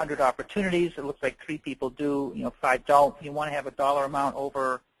to have 100 opportunities. It looks like 3 people do, 5 don't. You want to have a dollar amount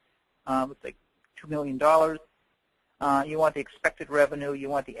over, looks like $2 million. You want the expected revenue. You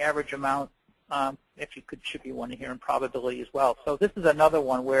want the average amount. Actually, should be one here in probability as well. So this is another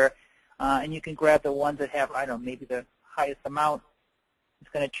one where, and you can grab the ones that have, I don't know, maybe the highest amount. It's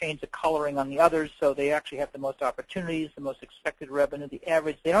going to change the coloring on the others, so they actually have the most opportunities, the most expected revenue, the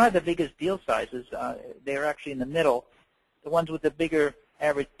average. They don't have the biggest deal sizes. They're actually in the middle. The ones with the bigger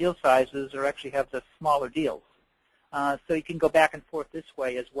average deal sizes actually have the smaller deals. So you can go back and forth this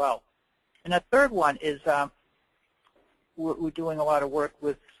way as well. And the third one is we're doing a lot of work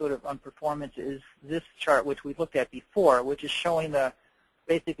with sort of on performance is this chart, which we've looked at before, which is showing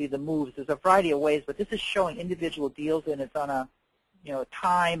basically the moves. There's a variety of ways, but this is showing individual deals, and it's on a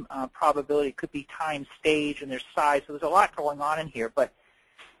time probability. It could be time, stage, and their size. So there's a lot going on in here. But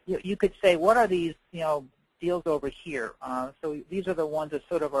you could say, what are these deals over here? So these are the ones that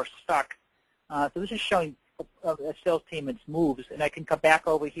sort of are stuck. So this is showing a sales team its moves, and I can come back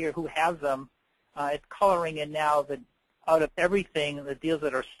over here. Who has them? It's coloring in now out of everything the deals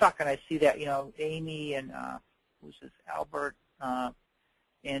that are stuck, and I see that Amy and who's this Albert.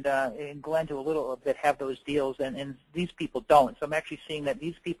 And Glenn to a little bit have those deals, and these people don't. So I'm actually seeing that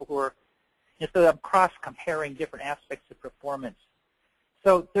these people who are, so I'm cross-comparing different aspects of performance.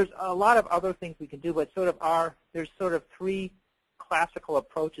 So there's a lot of other things we can do, but there's sort of 3 classical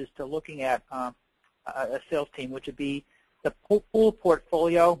approaches to looking at a sales team, which would be the pool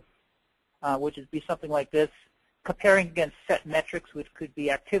portfolio, which would be something like this, comparing against set metrics, which could be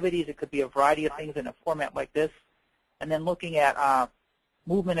activities. It could be a variety of things in a format like this, and then looking at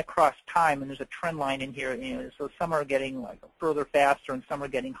movement across time, and there's a trend line in here. So some are getting further faster, and some are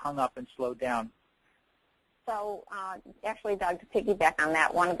getting hung up and slowed down. So actually, Doug, to piggyback on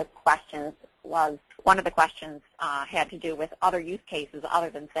that, one of the questions had to do with other use cases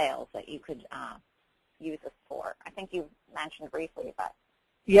other than sales that you could use this for. I think you mentioned briefly, but.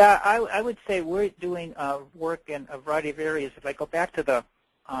 Yeah, I would say we're doing work in a variety of areas. If I go back to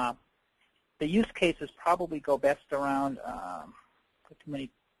the use cases, probably go best around.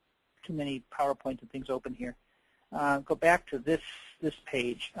 Too many PowerPoints and things open here. Go back to this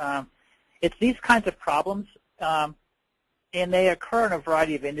page. It's these kinds of problems And they occur in a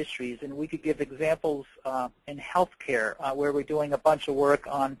variety of industries, and we could give examples in healthcare where we're doing a bunch of work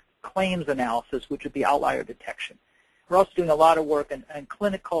on claims analysis, which would be outlier detection. We're also doing a lot of work in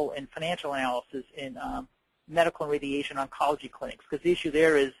clinical and financial analysis in medical and radiation oncology clinics, because the issue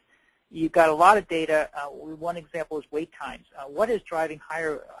there is you've got a lot of data. One example is wait times. What is driving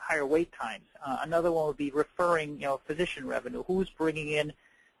higher wait times? Another one would be referring, physician revenue. Who's bringing in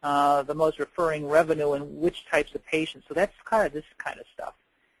the most referring revenue and which types of patients? So that's kind of this kind of stuff.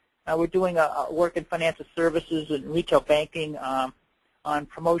 We're doing work in financial services and retail banking on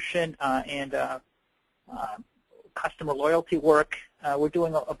promotion and customer loyalty work. We're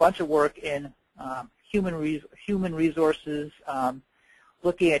doing a bunch of work in human resources,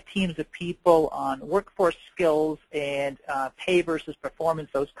 looking at teams of people on workforce skills and pay versus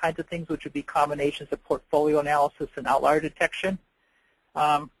performance, those kinds of things, which would be combinations of portfolio analysis and outlier detection.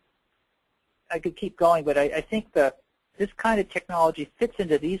 I could keep going, but I think this kind of technology fits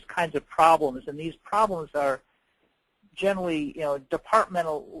into these kinds of problems, and these problems are generally,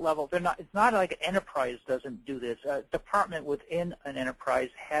 departmental level. It's not like an enterprise doesn't do this. A department within an enterprise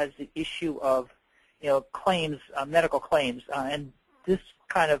has the issue of, claims, medical claims, and this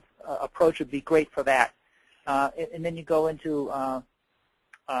kind of approach would be great for that. And then you go into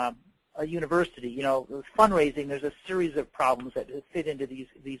a university, fundraising. There's a series of problems that fit into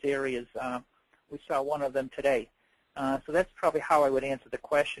these areas. We saw one of them today. So that's probably how I would answer the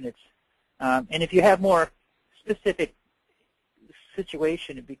question. And if you have more specific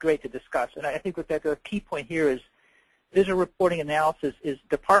situation, it'd be great to discuss. And I think the key point here is visual reporting analysis is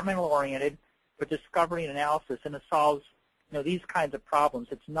departmental oriented for discovery and analysis, and it solves these kinds of problems.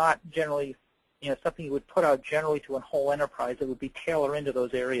 It's not generally something you would put out generally to a whole enterprise. It would be tailored into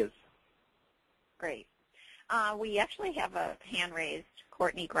those areas. Great. We actually have a hand raised.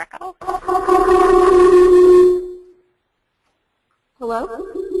 Courtney Greco. Hello?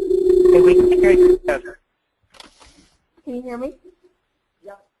 Hey, we can hear you. Can you hear me?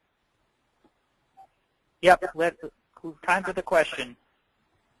 Yep. Time for the question.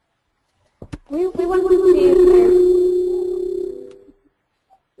 We want to see if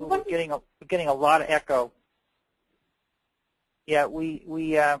We're getting a lot of echo. Yeah,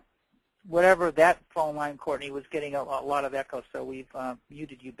 whatever that phone line, Courtney, was getting a lot of echo, so we've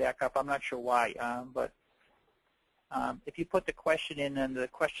muted you back up. I'm not sure why, but if you put the question in the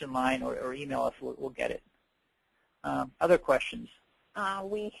question line or email us, we'll get it. Other questions?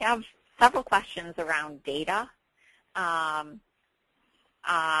 We have several questions around data. How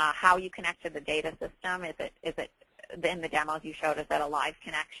you connect to the data system. Is it in the demos you showed, is that a live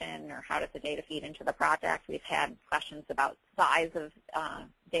connection, or how does the data feed into the project? We've had questions about size of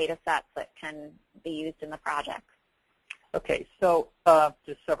data sets that can be used in the project. Okay, so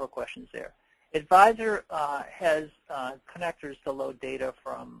just several questions there. Advisor has connectors to load data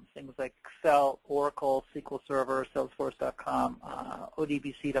from things like Excel, Oracle, SQL Server, Salesforce.com,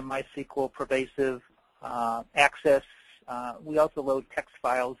 ODBC to MySQL, Pervasive, Access. We also load text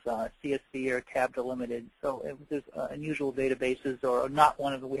files, CSV or tab delimited. So if there's unusual databases or not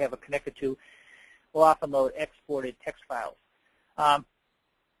one of them we have it connected to, we'll often load exported text files.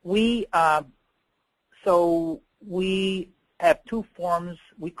 We have two forms.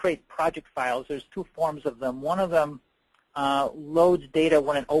 We create project files. There's two forms of them. One of them loads data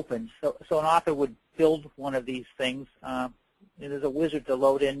when it opens. So an author would build one of these things. There's a wizard to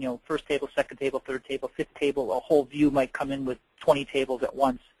load in, first table, second table, third table, fifth table. A whole view might come in with 20 tables at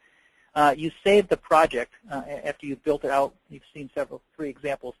once. You save the project after you've built it out. You've seen three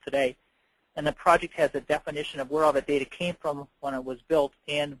examples today. And the project has a definition of where all the data came from when it was built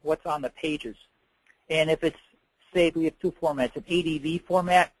and what's on the pages. And if it's saved, we have two formats. An ADV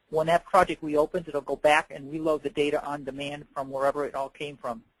format, when that project reopens, it'll go back and reload the data on demand from wherever it all came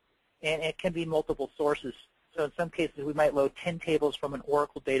from. And it can be multiple sources. So in some cases, we might load 10 tables from an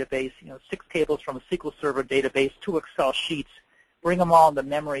Oracle database, 6 tables from a SQL Server database, 2 Excel sheets, bring them all into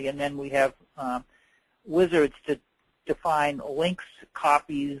memory, and then we have wizards to define links,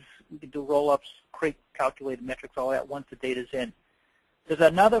 copies. We can do roll-ups, create calculated metrics, all that once the data's in. There's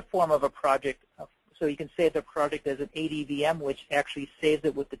another form of a project, so you can save the project as an ADVM, which actually saves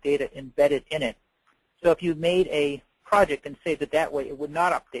it with the data embedded in it. So if you made a project and saved it that way, it would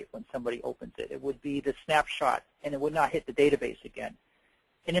not update when somebody opens it. It would be the snapshot, and it would not hit the database again.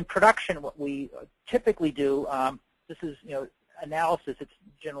 And in production, what we typically do, this is analysis. It's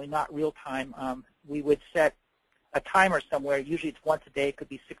generally not real time. We would set a timer somewhere. Usually it's once a day. It could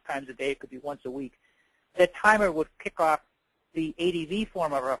be 6 times a day. It could be once a week. That timer would kick off the ADV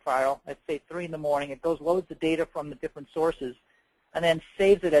form of our file. Let's say 3 in the morning. It goes, loads the data from the different sources. and then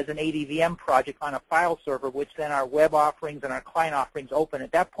saves it as an ADVM project on a file server, which then our web offerings and our client offerings open.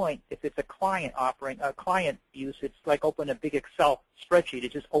 At that point, if it's a client offering, a client use, it's like opening a big Excel spreadsheet.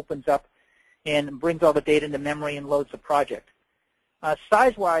 It just opens up and brings all the data into memory and loads the project.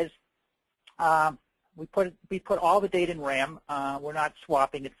 Size-wise, we put all the data in RAM. We're not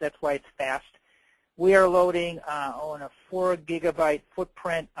swapping it. That's why it's fast. We are loading on a 4 gigabyte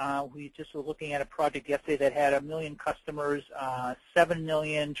footprint. We just were looking at a project yesterday that had 1 million customers, 7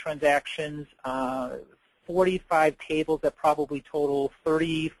 million transactions, 45 tables that probably total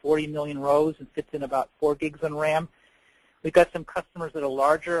 30, 40 million rows and fits in about 4 gigs on RAM. We've got some customers that are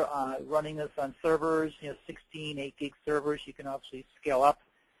larger, running this on servers, 16, 8 gig servers. You can obviously scale up.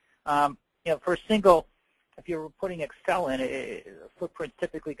 For a single, if you're putting Excel in, a footprint's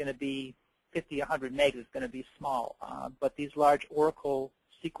typically going to be 50, 100 megs is going to be small. But these large Oracle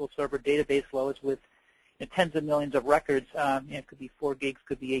SQL Server database loads with tens of millions of records, it could be 4 gigs,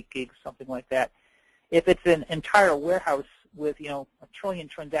 could be 8 gigs, something like that. If it's an entire warehouse with 1 trillion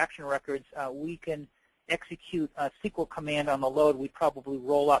transaction records, we can execute a SQL command on the load. We probably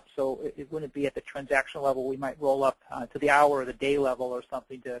roll up, so it wouldn't be at the transaction level. We might roll up to the hour or the day level or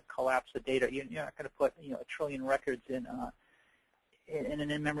something to collapse the data. You're not going to put 1 trillion records in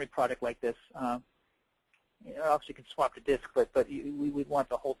an in-memory product like this. Obviously, you can swap the disk, but we would want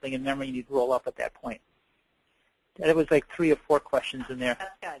the whole thing in memory, and you'd roll up at that point. That was like 3 or 4 questions in there.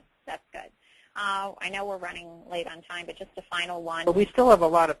 That's good. That's good. I know we're running late on time, but just a final one. But we still have a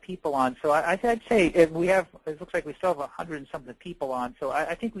lot of people on, so I'd say if we have, it looks like we still have 100 and something people on, so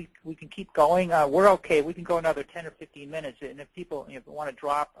I think we can keep going. We're okay. We can go another 10 or 15 minutes, and if people want to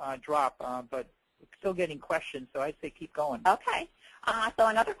drop, but we're still getting questions, so I'd say keep going. Okay. So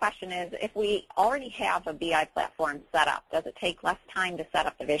another question is, if we already have a BI platform set up, does it take less time to set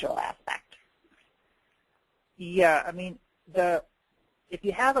up the visual aspect? Yeah, I mean, if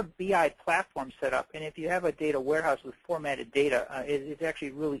you have a BI platform set up, and if you have a data warehouse with formatted data, it's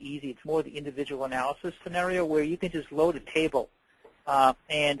actually really easy. It's more the individual analysis scenario where you can just load a table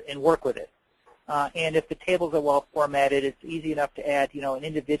and work with it. And if the tables are well formatted, it's easy enough to add, an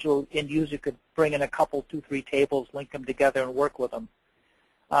individual end user could bring in a couple, 2, 3 tables, link them together, and work with them.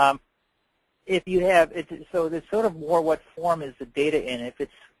 If you have, so there's sort of more what form is the data in. If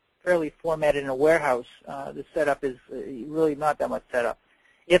it's fairly formatted in a warehouse, the setup is really not that much setup.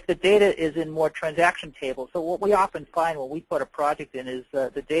 If the data is in more transaction tables, so what we often find when we put a project in is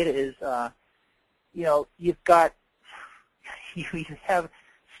the data is, you have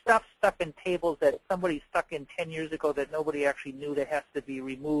stuff stuck in tables that somebody stuck in 10 years ago that nobody actually knew that has to be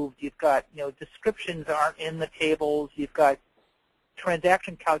removed. You've got, descriptions aren't in the tables. You've got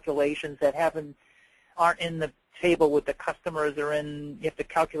transaction calculations that aren't in the table with the customers are in. You have to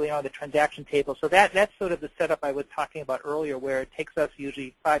calculate on the transaction table. So that's sort of the setup I was talking about earlier, where it takes us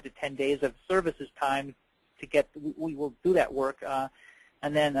usually 5 to 10 days of services time to get. We will do that work.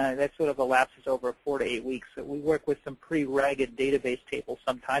 And then that sort of elapses over 4 to 8 weeks. So we work with some pretty ragged database tables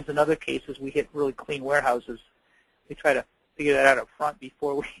sometimes. In other cases, we hit really clean warehouses. We try to figure that out up front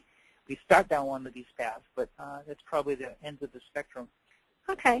before we start down one of these paths. But that's probably the ends of the spectrum.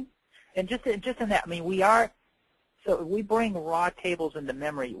 Okay. And just in that, I mean, so if we bring raw tables into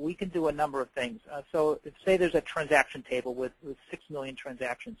memory, we can do a number of things. So say there's a transaction table with 6 million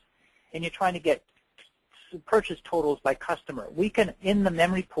transactions, and you're trying to get purchase totals by customer. We can, in the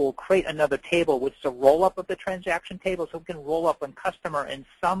memory pool, create another table, which is a roll-up of the transaction table. So we can roll up on customer and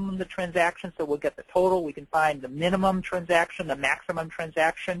sum the transactions, so we'll get the total. We can find the minimum transaction, the maximum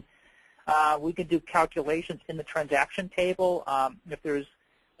transaction. We can do calculations in the transaction table. If there's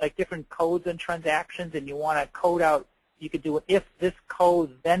like different codes and transactions and you want to code out, you could do if this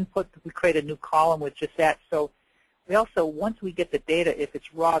code, then we create a new column with just that. So we also, once we get the data, if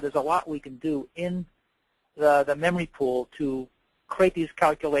it's raw, there's a lot we can do in the memory pool to create these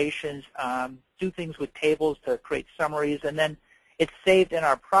calculations, do things with tables to create summaries, and then it's saved in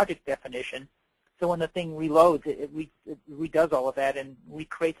our project definition. So when the thing reloads, it redoes all of that and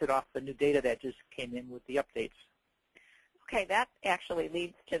recreates it off the new data that just came in with the updates. Okay, that actually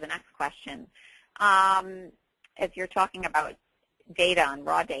leads to the next question. As you're talking about data and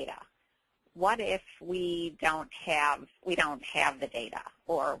raw data, what if we don't have the data,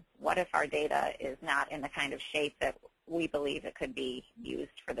 or what if our data is not in the kind of shape that we believe it could be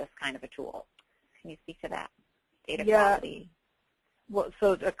used for this kind of a tool? Can you speak to that? Data quality. Well,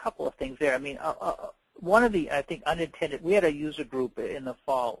 so a couple of things there. I mean, one of the, I think, unintended, we had a user group in the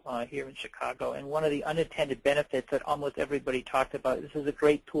fall here in Chicago, and one of the unintended benefits that almost everybody talked about, this is a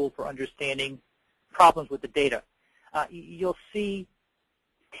great tool for understanding problems with the data. You'll see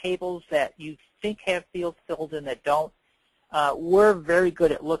tables that you think have fields filled in that don't. we're very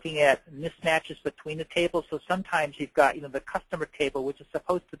good at looking at mismatches between the tables. So sometimes you've got the customer table, which is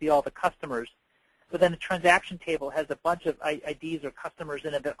supposed to be all the customers, but then the transaction table has a bunch of IDs or customers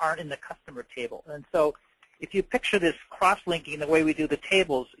in it that aren't in the customer table. And so if you picture this cross-linking the way we do the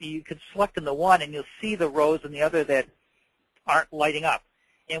tables, you can select in the one and you'll see the rows in the other that aren't lighting up.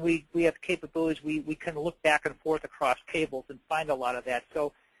 And we have capabilities. We can look back and forth across tables and find a lot of that.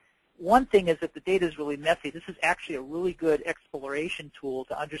 So one thing is if the data is really messy, this is actually a really good exploration tool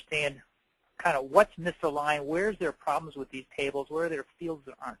to understand kind of what's misaligned, where's there problems with these tables, where are there fields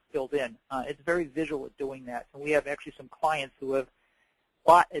that aren't filled in. It's very visual at doing that. And we have actually some clients who have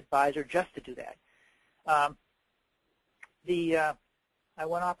bought Advisor just to do that. I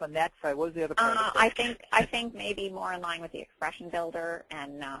went off on that side. What was the other part of the question? I think maybe more in line with the expression builder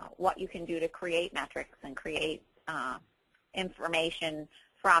and what you can do to create metrics and create information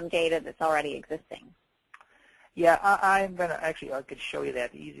from data that's already existing. Yeah, I'm going to actually, I could show you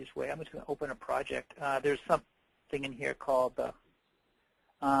that the easiest way. I'm just going to open a project. There's something in here called the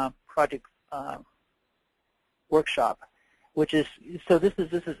project workshop, which is, so this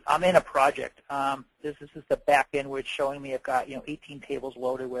is, I'm in a project. This is the back end where it's showing me I've got 18 tables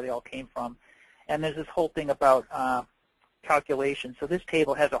loaded where they all came from. And there's this whole thing about calculations. So this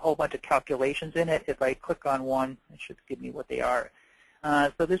table has a whole bunch of calculations in it. If I click on one, it should give me what they are.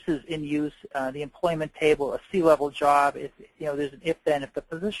 So this is in use, the employment table, a C-level job. If there's an if-then, if the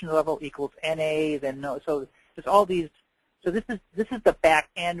position level equals NA, then no. So there's all these. So this is the back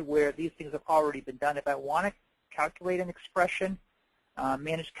end where these things have already been done. If I want to calculate an expression,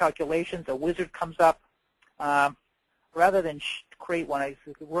 manage calculations, a wizard comes up. Rather than create one, it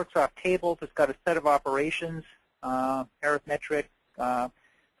works off tables. It's got a set of operations, arithmetic.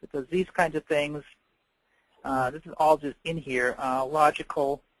 It does these kinds of things. This is all just in here,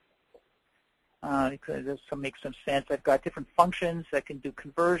 logical. This makes some sense. I've got different functions. I can do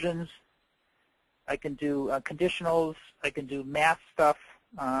conversions. I can do conditionals. I can do math stuff.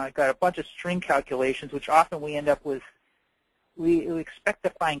 I've got a bunch of string calculations, which often we end up with. We expect to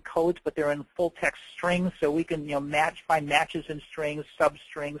find codes, but they're in full text strings, so we can find matches in strings,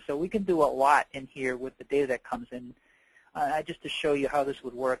 substrings. So we can do a lot in here with the data that comes in. Just to show you how this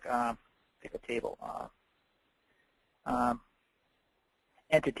would work, pick a table.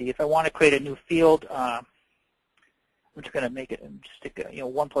 Entity. If I want to create a new field, I'm just going to make it and stick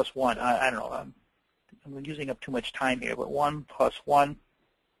 1 plus 1. I don't know. I'm using up too much time here, but 1 plus 1,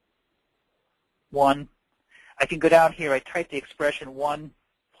 1. I can go down here. I type the expression 1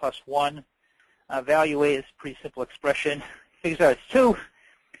 plus 1. Evaluate is a pretty simple expression. Figures out it's 2.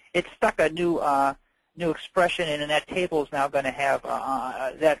 It stuck a new expression, and that table is now going to have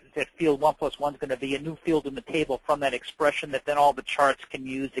that field 1 plus 1 is going to be a new field in the table from that expression that then all the charts can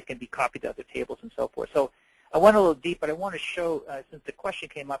use. It can be copied to other tables and so forth. So I went a little deep, but I want to show, since the question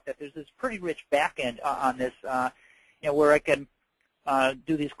came up, that there's this pretty rich back end on this, where I can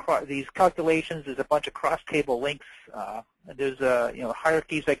do these calculations. There's a bunch of cross-table links. There's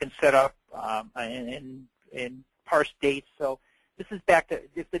hierarchies I can set up and parse dates. So this is back to,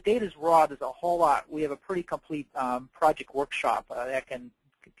 if the data is raw, there's a whole lot. We have a pretty complete project workshop that can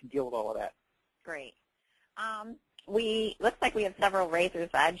deal with all of that. Great. Looks like we have several Raiser's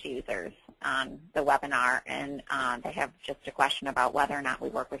Edge users on the webinar, and they have just a question about whether or not we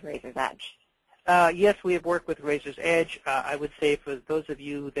work with Raiser's Edge. Yes, we have worked with Raiser's Edge. I would say for those of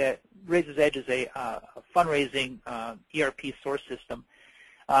you that Raiser's Edge is a fundraising ERP source system.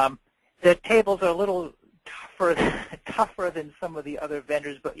 The tables are a little tougher than some of the other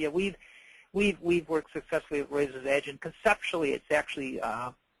vendors, but yeah, we've worked successfully with Raiser's Edge, and conceptually, it's actually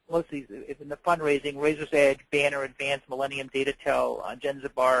mostly in the fundraising. Raiser's Edge, Banner, Advanced, Millennium, DataTel,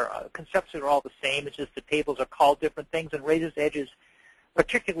 Genzabar, conceptually are all the same. It's just the tables are called different things, and Raiser's Edge is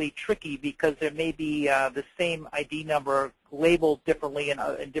particularly tricky because there may be the same ID number labeled differently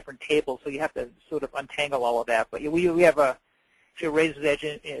in different tables, so you have to sort of untangle all of that. But we have a Raiser's Edge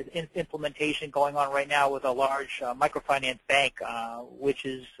implementation going on right now with a large microfinance bank, which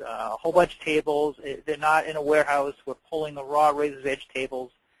is a whole bunch of tables. They're not in a warehouse. We're pulling the raw Raiser's Edge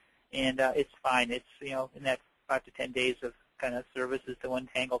tables, and it's fine. It's in that 5 to 10 days of kind of services to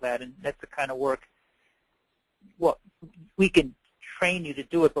untangle that, and that's the kind of work. Well, we can train you to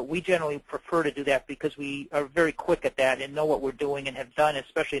do it, but we generally prefer to do that because we are very quick at that and know what we're doing and have done,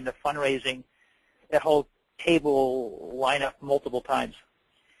 especially in the fundraising, that whole table line up multiple times.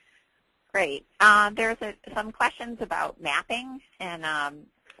 Great. There's some questions about mapping, and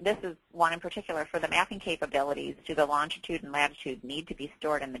this is one in particular. For the mapping capabilities, do the longitude and latitude need to be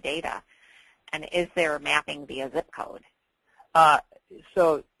stored in the data? And is there mapping via zip code?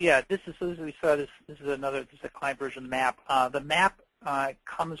 So yeah, this is as we saw. This is a client version of the map. The map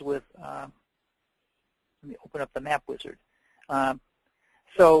comes with. Let me open up the map wizard.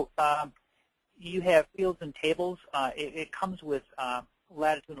 You have fields and tables. It comes with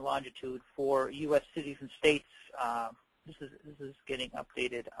latitude and longitude for U.S. cities and states. This is getting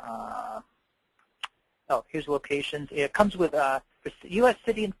updated. Oh, here's locations. It comes with U.S.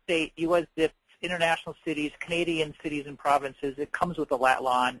 city and state, U.S. zips, international cities, Canadian cities and provinces. It comes with a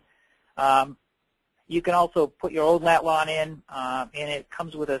lat-lon. You can also put your own lat-lon in, and it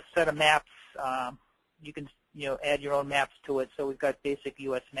comes with a set of maps. You can add your own maps to it. So we've got basic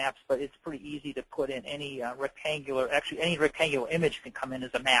U.S. maps, but it's pretty easy to put in any rectangular. Actually, any rectangular image can come in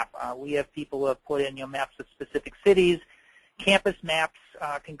as a map. We have people who have put in maps of specific cities. Campus maps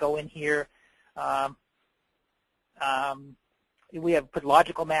can go in here. We have put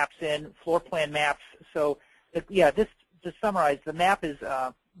logical maps in, floor plan maps. So, yeah, this to summarize, the map is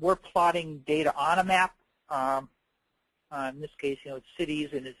we're plotting data on a map. In this case, it's cities,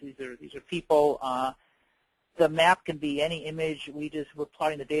 and these are people. The map can be any image. We're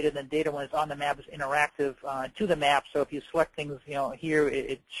plotting the data. Then data, when it's on the map, is interactive to the map. So if you select things, here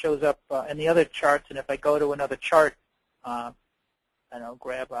it shows up in the other charts. And if I go to another chart, I don't know,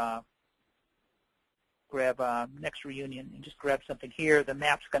 grab next reunion and just grab something here. The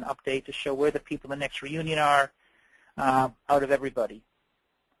map's going to update to show where the people in the next reunion are out of everybody.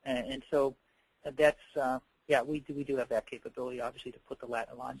 And so that's yeah, we do have that capability, obviously, to put the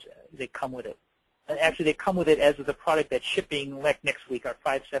lat-lons. They come with it. And actually, they come with it as the product that's shipping like next week. Our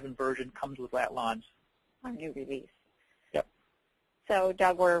 5.7 version comes with lat-lons. Our new release. Yep. So,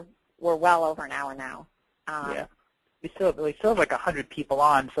 Doug, we're well over an hour now. Yeah. We still have like 100 people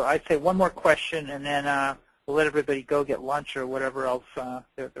on. So I'd say one more question, and then we'll let everybody go get lunch or whatever else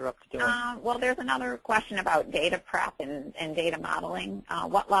they're up to doing. Well, there's another question about data prep and data modeling.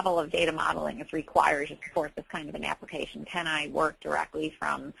 What level of data modeling is required to support this kind of an application? Can I work directly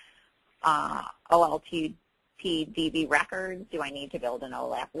from OLTP DB records? Do I need to build an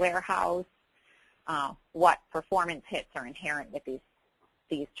OLAP warehouse? What performance hits are inherent with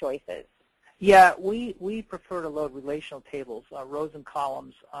these choices? Yeah, we prefer to load relational tables, rows and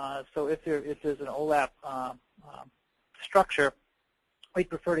columns. So if there's an OLAP structure, we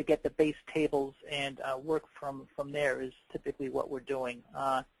prefer to get the base tables and work from there is typically what we're doing.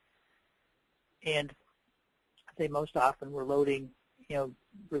 And I say most often we're loading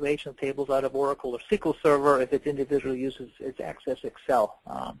relational tables out of Oracle or SQL Server. If it's individual uses, it's Access Excel.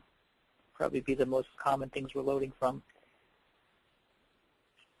 Probably be the most common things we're loading from.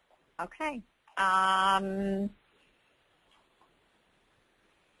 Okay.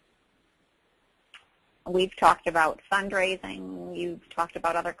 We've talked about fundraising. You've talked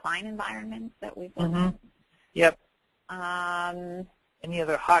about other client environments that we've looked at. Yep. Any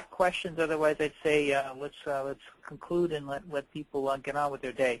other hot questions? Otherwise, I'd say let's conclude and let people get on with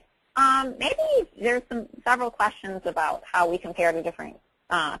their day. Maybe there's several questions about how we compare to different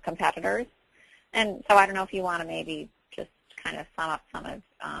competitors, and so I don't know if you want to maybe just kind of sum up some of.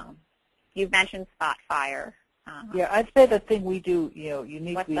 You've mentioned Spotfire. Yeah, I'd say the thing we do,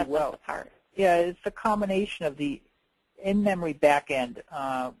 uniquely well. What's the part? Yeah, it's a combination of the in-memory backend.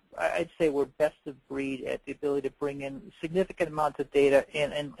 I'd say we're best of breed at the ability to bring in significant amounts of data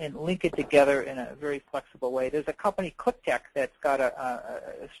and link it together in a very flexible way. There's a company, ClickTech, that's got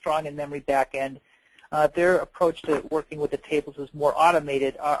a strong in-memory backend. Their approach to working with the tables is more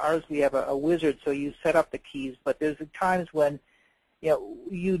automated. Ours, we have a wizard, so you set up the keys, but there's times when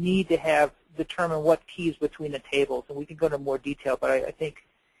you need to determine what keys between the tables, and we can go into more detail, but I think,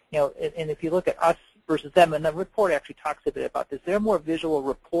 and if you look at us versus them, and the report actually talks a bit about this, they're more visual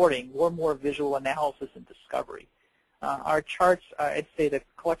reporting, we're more visual analysis and discovery. Our charts, I'd say the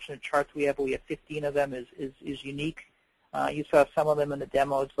collection of charts we have 15 of them, is unique. You saw some of them in the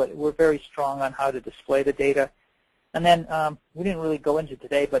demos, but we're very strong on how to display the data. And then we didn't really go into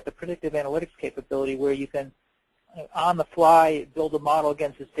today, but the predictive analytics capability where you can, on the fly, build a model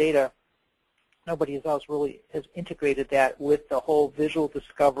against this data. Nobody else really has integrated that with the whole visual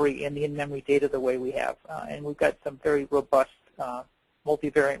discovery and the in-memory data the way we have. And we've got some very robust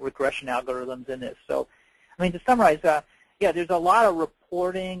multivariate regression algorithms in this. So, I mean, to summarize, yeah, there's a lot of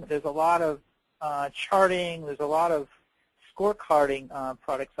reporting, there's a lot of charting, there's a lot of scorecarding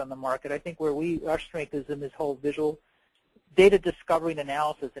products on the market. I think where our strength is in this whole visual data discovery and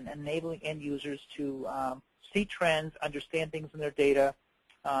analysis and enabling end users to see trends, understand things in their data,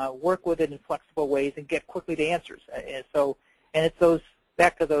 work with it in flexible ways, and get quickly to answers. And it's those,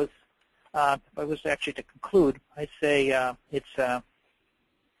 back to those, if I was actually to conclude, I'd say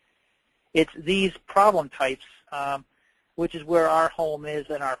it's these problem types which is where our home is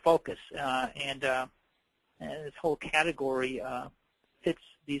and our focus. And this whole category fits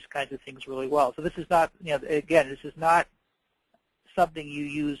these kinds of things really well. So this is not, again, this is not something you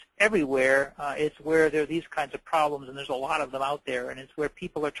use everywhere. It's where there are these kinds of problems, and there's a lot of them out there, and it's where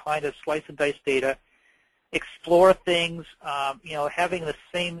people are trying to slice and dice data, explore things. Having the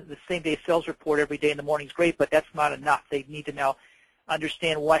same day sales report every day in the morning is great, but that's not enough. They need to now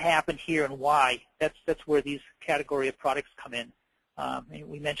understand what happened here and why. That's where these category of products come in. And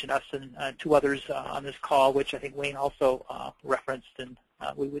we mentioned us and two others on this call, which I think Wayne also referenced, and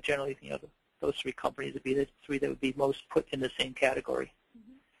we would generally, those three companies would be the three that would be most put in the same category.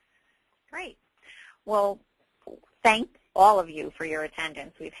 Great. Well, thank all of you for your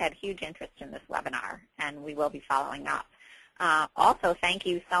attendance. We've had huge interest in this webinar, and we will be following up. Also, thank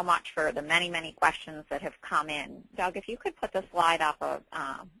you so much for the many, many questions that have come in. Doug, if you could put the slide up of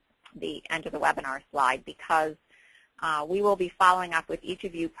the end of the webinar slide, because we will be following up with each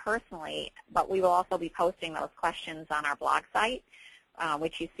of you personally, but we will also be posting those questions on our blog site,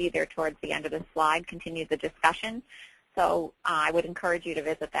 which you see there towards the end of the slide, continue the discussion. So I would encourage you to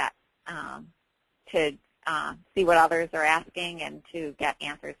visit that to see what others are asking and to get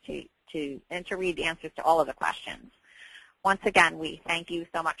answers and to read the answers to all of the questions. Once again, we thank you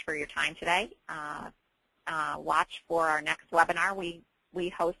so much for your time today. Watch for our next webinar. We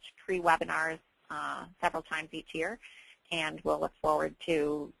host pre-webinars several times each year, and we'll look forward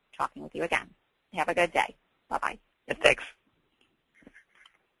to talking with you again. Have a good day. Bye-bye. And thanks.